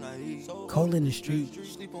 So naive. Cold in the street.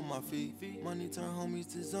 Sleep on my feet. Money turn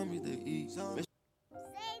homies to zombies to eat.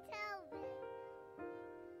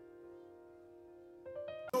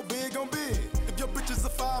 Go big on big. If your bitch is a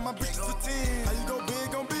 5, my bitch is a 10. How you go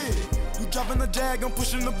big on big? You driving a Jag, I'm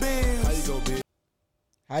pushing the Benz. How you go big?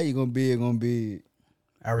 How you gonna big on big?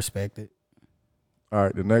 I respect it. All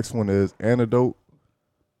right, the next one is Antidote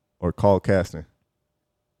or Call Casting.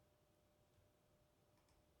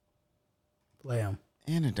 Play 'em.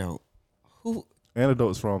 Antidote. Who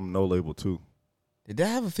Antidote's from No Label 2. did that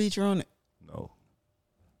have a feature on it? No.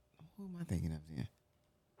 Who am I thinking of then?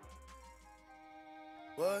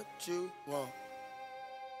 What you want?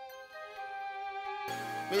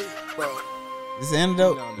 Me, bro. This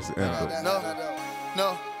Antidote? This is Antidote.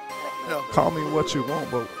 No. Call me what you want,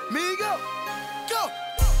 bro. Me go.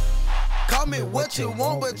 Call me what you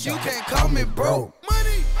want, but you can't call me broke.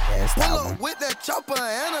 Money. That's Pull that up one. with that chopper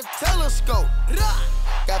and a telescope. Rah!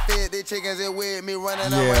 Got fed the chickens and with me running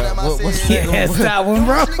Yeah, out running my what's city. that? Yeah, it's that one,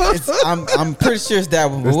 bro. I'm pretty sure it's that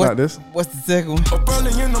one. But It's what- not this? What's the second one? Up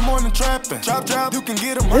early in the morning trapping. Drop, you can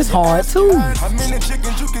get them. It's hard, too. How many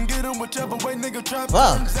chickens you can get them, whichever way nigga trap.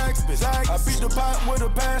 Fuck. I beat the pot with a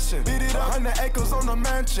passion. Beat it up, 100 acres on the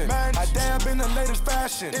mansion. I dab in the latest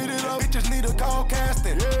fashion. Eat it up, bitches need a call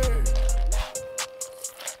casting.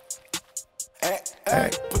 Hey,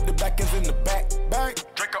 put the back ends in the back.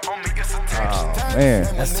 Draco on me, it's a tax. Man,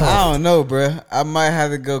 That's I tough. don't know, bro. I might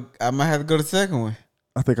have to go the second one.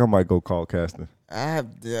 I think I might go Call Casting. Yeah,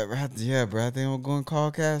 bro. I think I'm going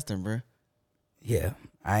call casting, bro. Yeah,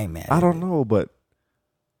 I ain't mad. I at don't it. know, but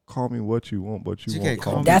call me what you want, but you, You won't can't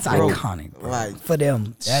call me That's broke. iconic, bro. Like, for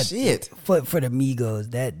them. That, shit. For the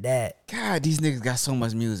Migos, that God, these niggas got so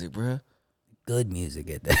much music, bro. good music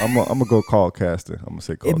at that. I'm gonna go Call Casting. I'm gonna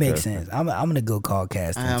say Call It makes Casting. sense. I'm gonna go call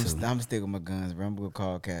casting I'm too. sticking with my guns, bro. I'm going to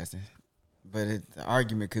call casting. But the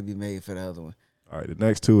argument could be made for the other one. All right, the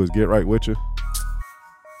next two is Get Right With You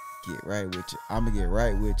Get right with you. I'm going to get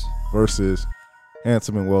right with you. versus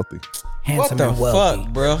Handsome and Wealthy. Handsome what the and wealthy.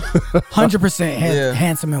 fuck, bro? 100% Yeah.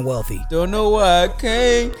 handsome and wealthy. Don't know why I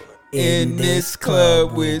came in this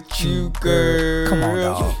club with you, girl. Come on,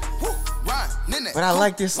 dog. But I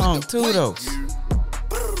like this song too, though.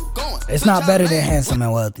 It's not better than handsome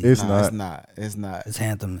and wealthy. It's No, not. it's not. It's not. It's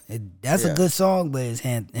handsome. That's Yeah. a good song, but it's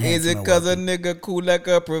handsome. Is it and because a wealthy. nigga cool like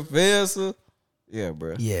a professor? Yeah,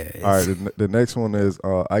 bro. Yeah. It's, All right, the next one is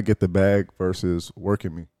I Get the Bag versus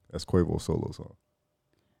Working Me. That's Quavo's solo song.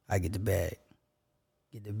 I get the bag.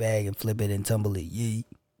 Get the bag and flip it and tumble it. Yeet.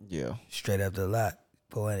 Yeah. Straight up the lot.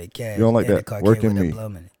 Pour in the cash. You don't like and that? the car Working came with Me. a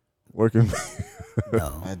blum in it. Working Me.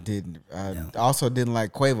 No. I didn't. I No. also didn't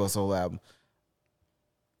like Quavo's solo album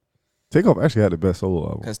Takeoff actually had the best solo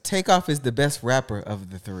album. because Takeoff is the best rapper of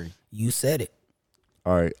the three. You said it.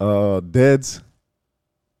 All right, Deads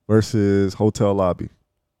versus Hotel Lobby.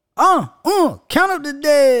 Count up the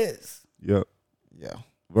days. Yep. Yeah.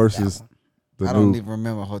 Versus the I new don't even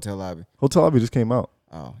remember Hotel Lobby. Hotel Lobby just came out.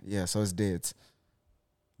 Oh, yeah. So it's Deads.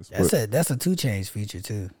 It's That's a 2 Chainz feature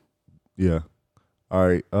too. Yeah. All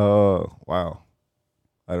right. Wow.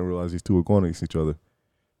 I didn't realize these two were going against each other.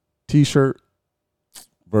 T-shirt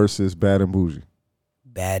versus Bad and Bougie.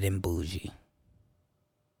 Bad and bougie.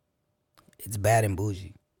 It's bad and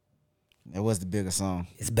bougie. That was the bigger song.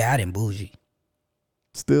 It's bad and bougie.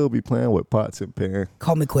 Still be playing with pots and pan.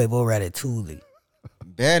 Call me Quavo Ratatouille.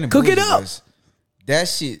 Bad and Cook it Bougie up. that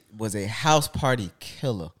shit was a house party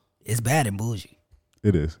killer. It's bad and bougie.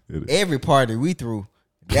 It is. It is. Every party we threw,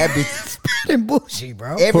 that bitch, than Bougie,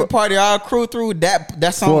 bro. Every party our crew through,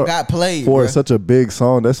 that song got played. For bruh. such a big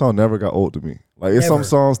song. That song never got old to me. Like it's some Never.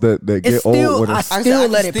 songs that get still- old when I it's still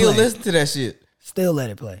let can it still play. listen to that shit. Still let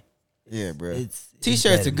it play. Yeah, bro. It's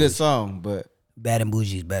T-shirt's Bad a and good Bougie. song, but Bad and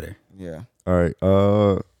Bougie's better. yeah. all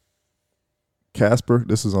right. Casper,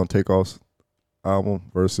 this is on Takeoff's album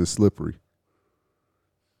versus Slippery.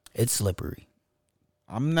 It's slippery.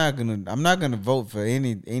 I'm not gonna vote for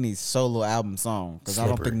any solo album song because I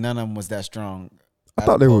don't Slippery. think none of them was that strong. I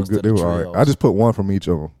thought they were good. They were all right. I just put one from each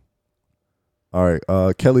of them. All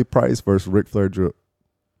right. Kelly Price versus Ric Flair Drip.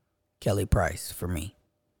 Kelly Price for me.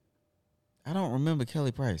 I don't remember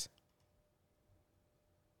Kelly Price.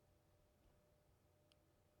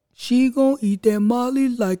 She gon' eat that Molly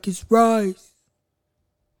like it's rice.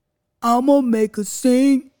 I'ma make her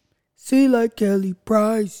sing like Kelly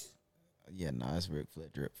Price. Yeah, no, it's Ric Flair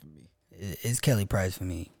Drip for me. It's Kelly Price for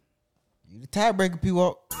me. You the tiebreaker,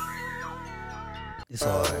 people. It's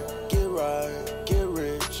hard. Get right, get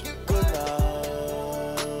rich, good night.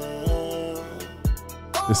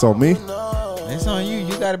 It's on me. It's on you.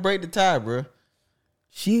 You gotta break the tie, bro.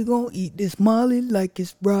 She gon' eat this Molly like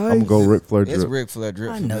it's rice. I'm gonna go Ric Flair It's Drip. Ric Flair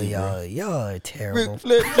Drip. I for know me, y'all are Bro. terrible. Ric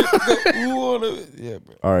Flair Drip. Who wanna? Yeah,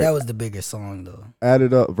 bro. All right. That was the bigger song though. Add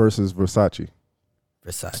It Up versus Versace.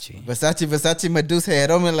 Versace. Versace Medusa head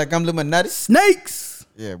on me like I'm Illuminati. Snakes.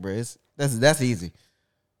 Yeah, bro. That's easy.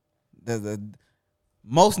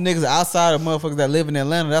 Most niggas outside of motherfuckers that live in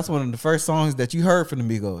Atlanta, that's one of the first songs that you heard from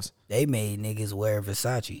the Migos. They made niggas wear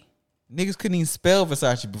Versace. Niggas couldn't even spell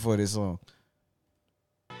Versace before this song.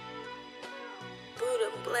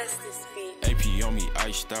 AP on me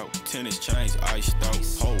iced out, tennis chains iced out,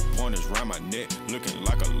 whole pointers round my neck, looking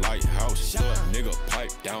like a lighthouse. Little nigga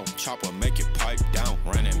pipe down, chopper make it pipe down.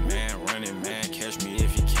 Running man, catch me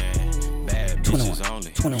if you can. Bad 21, bitches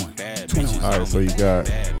only. 21, Bad 21. bitches All right, so you got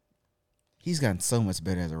He's gotten so much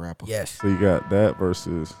better as a rapper. Yes. that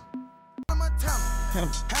versus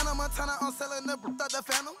Hannah Montana on selling the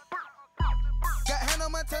phantom. Got Hannah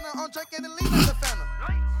Montana on drinking the lean the phantom.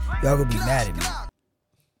 Y'all gonna be mad at me.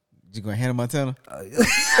 You gonna Hannah Montana?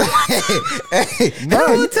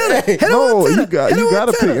 no, you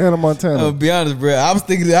gotta pick Hannah Montana. I'll be honest, bro. I was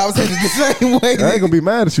thinking the same way. I ain't gonna be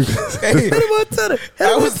mad at you. Hey, Hannah Montana.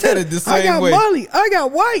 I was headed the I same got way. Molly. I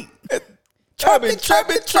got White.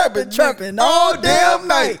 Trapping all damn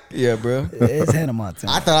night. Yeah, bro. It's Hannah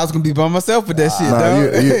Montana. I thought I was gonna be by myself with that shit, Nah,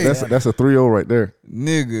 dog. Hey, that's a 3-0 right there.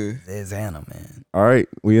 nigga. It's Hannah, man. All right,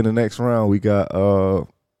 we in the next round. We got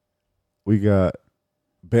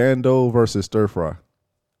Bando versus Stir Fry.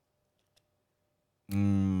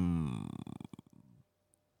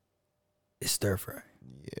 It's Stir Fry.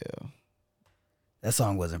 Yeah. That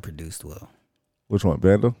song wasn't produced well. Which one,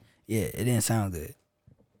 Bando? Yeah, it didn't sound good.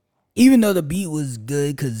 Even though the beat was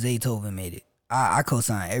good because Zaytoven made it. I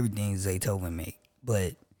co-sign everything Zaytoven made.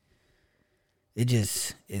 But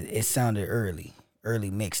it sounded early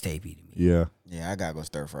mixtapey to me. Yeah. Yeah, I gotta go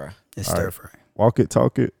stir fry. It's All Stir right. Fry. Walk It,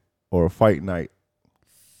 Talk It, or Fight Night.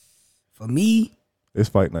 For me, It's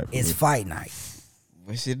Fight Night. For it's me. Fight Night.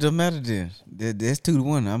 But shit don't matter then. That's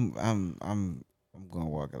 2-1. I'm gonna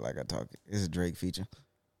walk it like I talk it. It's a Drake feature.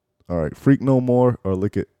 All right, Freak No More or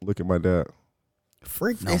Look at My Dad.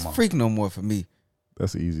 Freak no it's more. Freak No More for me.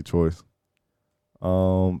 That's an easy choice.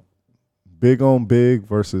 Big on Big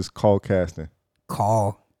versus Call Casting.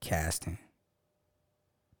 Call casting.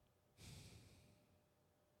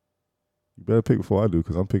 You better pick before I do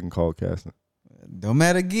because I'm picking Call Casting. Don't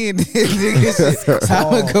matter again. Nigga, so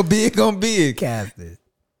I'm gonna go big on big. Casting.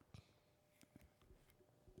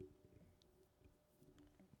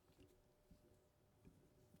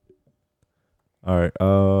 All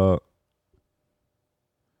right,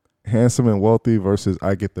 Handsome and Wealthy versus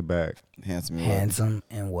I Get the Bag. Handsome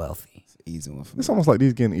and wealthy. It's an easy one for me. It's almost like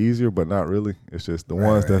these getting easier, but not really. It's just the Right,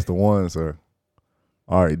 ones right. that's the ones are.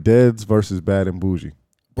 All right, Deads versus Bad and Bougie.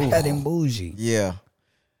 Bad and Bougie. Yeah.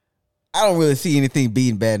 I don't really see anything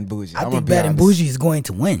beating Bad and Bougie. I I'm think gonna be Bad and honest. Bougie is going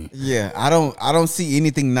to win. Yeah, I don't see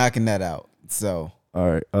anything knocking that out. So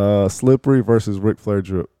All right, Slippery versus Ric Flair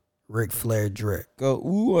Drip. Ric Flair Drip. go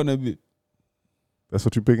ooh on a bit. That's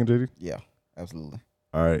what you picking, JD? Yeah, absolutely.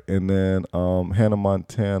 All right, and then Hannah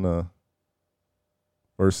Montana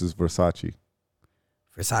versus Versace.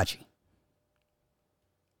 Versace.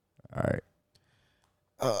 All right,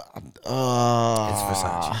 It's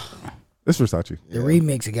Versace. it's Versace. The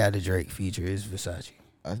remix it got the Drake feature is Versace.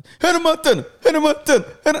 Hannah Montana.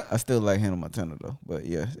 I still like Hannah Montana though, but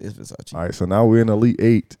yeah, it's Versace. All right, so now we're in Elite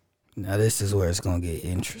 8. Now this is where it's gonna get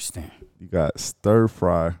interesting. You got Stir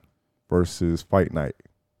Fry versus Fight Night.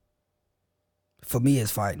 For me,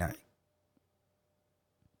 it's Fight Night.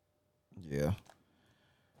 Yeah.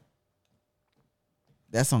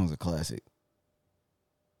 That song's a classic.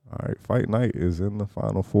 All right, Fight Night is in the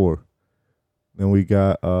final four. Then we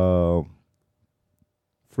got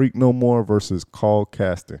Freak No More versus Call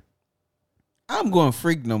Caster. I'm going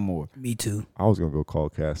Freak No More. Me too. I was gonna go Call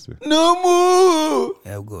Caster. No more.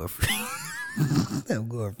 Yeah, I'm going Freak. I'm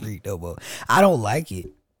going Freak no more. I don't like it.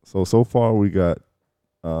 So far we got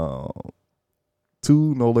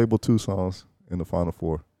 2 No Label 2 songs in the final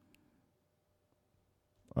four.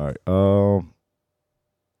 All right.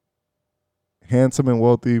 Handsome and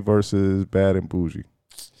Wealthy versus Bad and Bougie.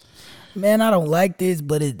 Man, I don't like this,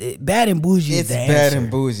 but Bad and Bougie It's is the bad answer.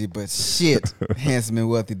 and bougie, but shit, Handsome and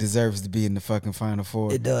Wealthy deserves to be in the fucking final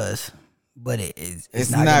four. It does, but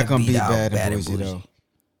it's not gonna beat be out bad and bougie though.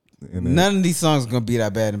 And then None of these songs gonna beat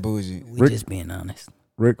out Bad and Bougie. We just being honest.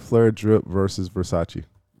 Ric Flair Drip versus Versace.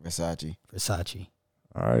 Versace.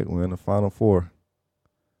 All right, we're in the final four.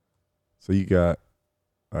 So you got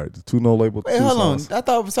the 2 No Label 2 Wait, hold on. songs. I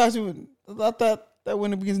thought Versace would. I thought that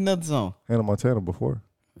went up against another song. Hannah Montana before.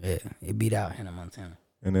 Yeah, it beat out Hannah Montana.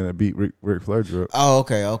 And then it beat Ric Flair Drip. Oh,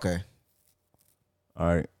 okay. All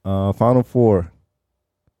right. Final four.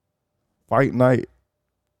 Fight Night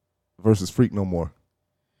versus Freak No More.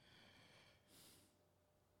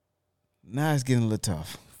 Now it's getting a little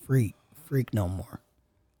tough. Freak no more.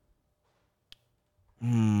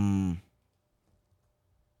 I'm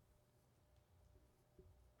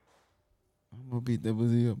gonna beat that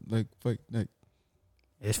Boozy up like Fight Night.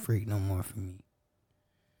 It's Freak no more for me.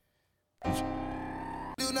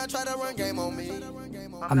 Do not try to run game on me.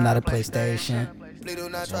 I'm not a PlayStation. Please do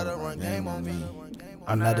not try to run game on me.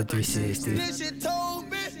 I'm not a 360. This shit told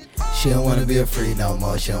me. She don't wanna be a freak no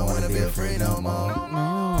more. She don't wanna be a freak no more.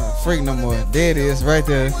 No, Freak No More. There it is, right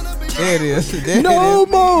there. There it is. There No it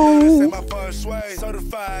is. more. My first way,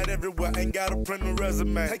 certified everywhere, ain't got a print a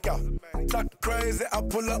resume. Take out, talk crazy, I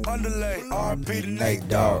pull up underlay. RP to Nate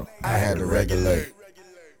Dogg, I had to regulate.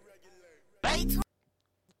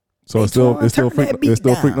 So it's still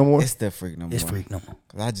Freak No More. It's still Freak No More. It's Freak no more.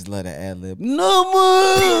 Cause I just love that ad lib. No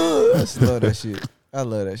more. I just love that shit. I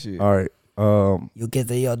love that shit. All right. You can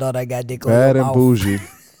say your daughter got dick on Bad your and mouth. Bougie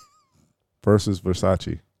versus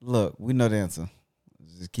Versace. Look, we know the answer.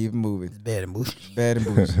 Just keep it moving. It's Bad and Bougie. Bad and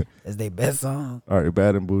Bougie. That's their best song. All right,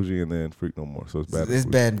 Bad and Bougie, and then Freak No More. So it's Bad. It's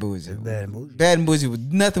and Bougie. Bad and Bougie. Bad and Bougie. Bad and Bougie.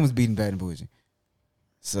 Nothing was beating Bad and Bougie.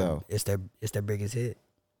 So It's their biggest hit.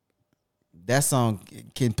 that song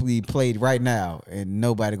can be played right now, and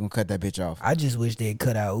nobody gonna cut that bitch off. I just wish they'd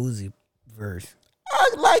cut out Uzi verse.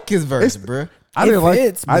 I like his verse, bruh. I didn't like.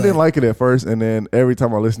 fits, I didn't but- like it at first, and then every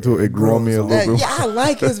time I listened to it, it grew on me a grows little bit. Yeah, I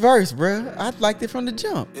like his verse, bruh. I liked it from the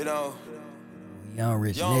jump. You know, Young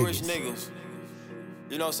rich young niggas. rich niggas.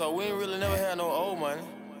 You know, so we ain't really never had no old money.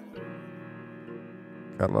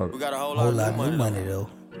 Got a lot We of, got a whole Whole lot of new money. though.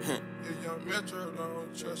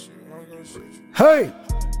 Hey!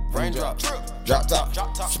 Raindrop, Drop top.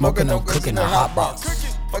 drop top, Smoking no cooking the hot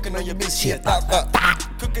box. fucking on your bitch, shit,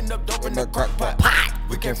 cooking up dope in the crock pot.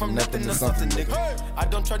 We came from nothing to something, nigga. I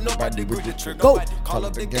don't try nobody with the trigger. Go. Call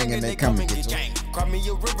up the gang and they come and get gang. Cry me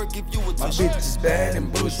a river, give you a tissue. bitch is bad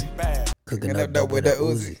and bougie. Bad. Cooking Cooking up dope with the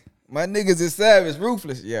Uzi. My niggas is savage,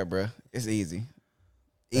 ruthless. Yeah, bruh. It's easy.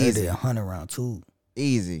 Easy. Easy. 100 round too.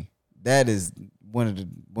 Easy. That is one of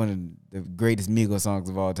the greatest Migos songs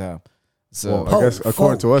of all time. So well, I guess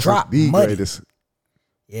according to us, drop, it's the muddy. greatest.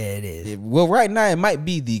 Yeah, it is. well, right now it might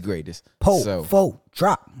be the greatest. So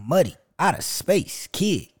Drop, muddy, out of space,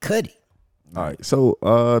 Kid Cudi. All right, so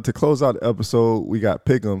to close out the episode, we got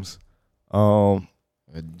Pick'ems.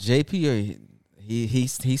 JP, he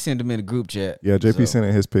sent them in a group chat. Yeah, JP So, sent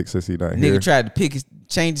in his pick since he not nigga here. tried to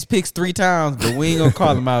change his picks 3 times, but we ain't gonna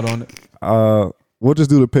call him out on it. We'll just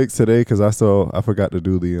do the picks today because I forgot to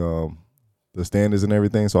do the standards and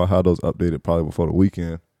everything, so I'll have those updated probably before the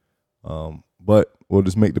weekend. But we'll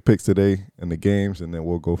just make the picks today and the games, and then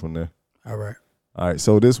we'll go from there. All right. All right,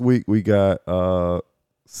 so this week we got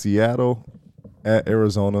Seattle at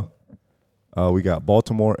Arizona. We got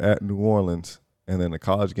Baltimore at New Orleans. And then the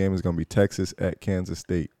college game is going to be Texas at Kansas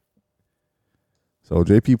State. So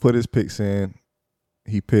JP put his picks in.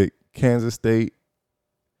 He picked Kansas State,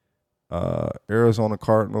 Arizona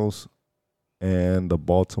Cardinals, and the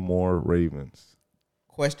Baltimore Ravens.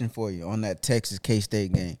 Question for you on that Texas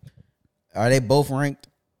K-State game. Are they both ranked?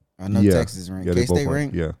 I know Yeah. Texas is ranked. Yeah, they K-State both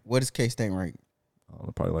ranked? ranked, yeah. What is K-State ranked?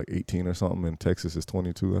 Probably like 18 or something, and Texas is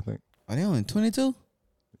 22, I think. Are they only 22?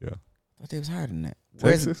 Yeah. I thought they was higher than that.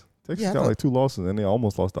 Texas Yeah, I got thought- like 2 losses, and they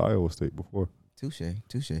almost lost to Iowa State before. Touche. And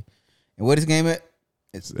what is the game at?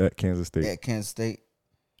 It's at Kansas State. At Kansas State.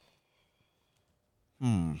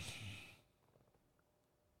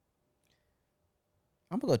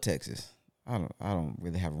 I'm gonna go Texas. I don't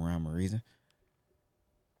really have a rhyme or reason.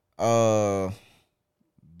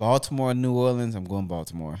 Baltimore, New Orleans. I'm going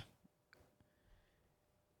Baltimore.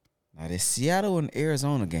 Now this Seattle and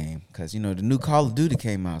Arizona game, because you know the new Call of Duty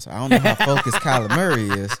came out, so I don't know how focused Kyler Murray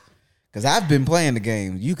is. Because I've been playing the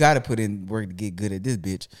game. You got to put in work to get good at this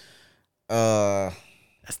bitch.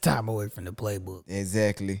 That's time away from the playbook.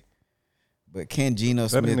 Exactly. But can Geno That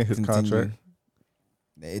Smith in his continue?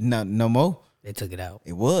 No more. They took it out.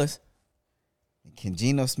 It was. Can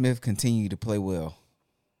Geno Smith continue to play well?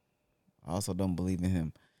 I also don't believe in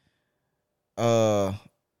him. I'm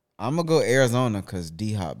gonna go Arizona because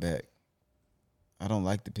D-Hop back. I don't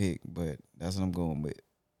like the pick, but that's what I'm going with.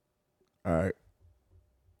 All right.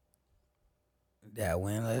 Did I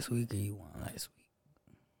win last week or you won last week?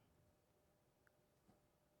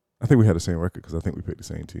 I think we had the same record because I think we picked the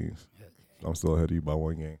same teams. Okay. I'm still ahead of you by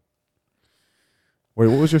 1 game. Wait,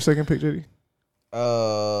 what was your second pick, JD?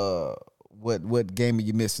 What game are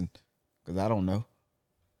you missing? Because I don't know.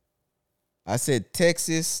 I said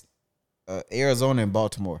Texas, Arizona, and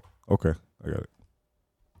Baltimore. Okay, I got it.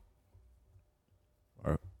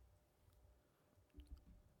 All right.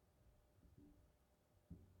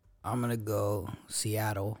 I'm going to go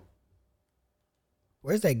Seattle.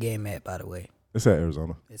 Where's that game at, by the way? It's at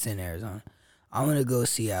Arizona. It's in Arizona. I'm going to go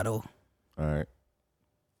Seattle. All right.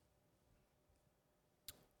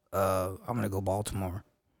 I'm going to go Baltimore.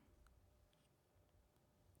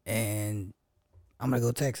 And I'm going to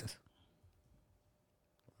go Texas.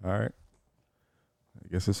 All right. I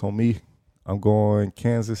guess it's on me. I'm going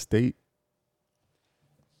Kansas State.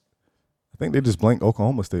 I think they just blanked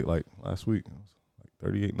Oklahoma State like last week. It was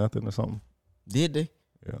like 38-0 or something. Did they?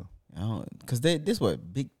 Yeah. Because this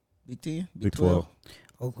what? Big 10? Big 12.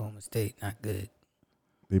 Oklahoma State, not good.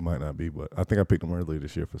 They might not be, but I think I picked them early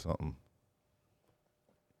this year for something.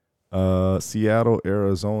 Seattle,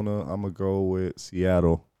 Arizona. I'm going to go with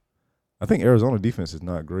Seattle. I think Arizona defense is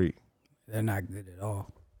not great. They're not good at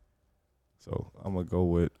all. So I'm going to go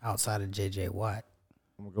with. Outside of J.J. Watt.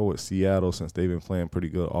 I'm going to go with Seattle since they've been playing pretty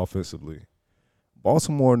good offensively.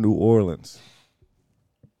 Baltimore, New Orleans.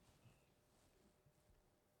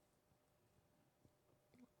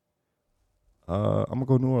 I'm going to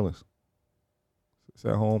go New Orleans. It's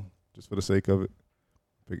at home, just for the sake of it.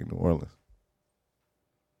 Picking New Orleans.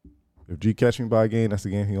 If G catch me by a game, that's the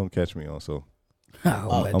game he going to catch me on. So I'm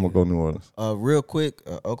going to go New Orleans. Real quick,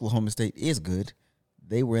 Oklahoma State is good.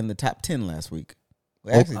 They were in the top 10 last week.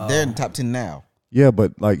 Well, actually, they're in the top 10 now. Yeah,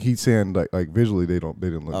 but like he's saying, like visually, they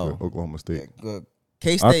didn't look good. Oklahoma State. Yeah,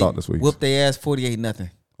 K-State whooped their ass 48-0.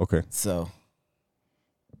 Okay. So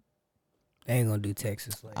they ain't gonna do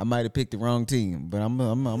Texas. I might have picked the wrong team, but I'm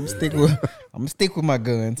gonna stick with my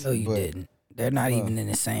guns. No, you didn't. They're not even in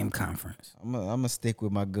the same conference. I'm gonna stick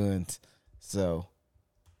with my guns. So,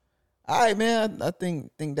 all right, man. I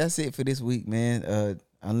think that's it for this week, man.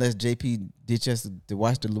 Unless JP ditch us to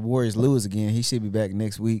watch the Warriors lose again, he should be back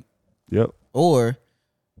next week. Yep. Or,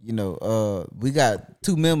 we got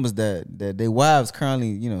 2 members that their wives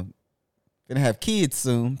currently, gonna have kids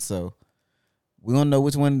soon. So we don't know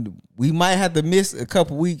which one. We might have to miss a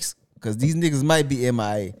couple weeks because these niggas might be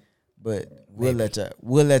MIA. But we'll let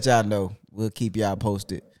y'all know. We'll keep y'all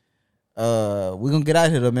posted. We're gonna get out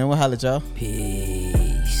of here though, man. We'll holler at y'all. Peace.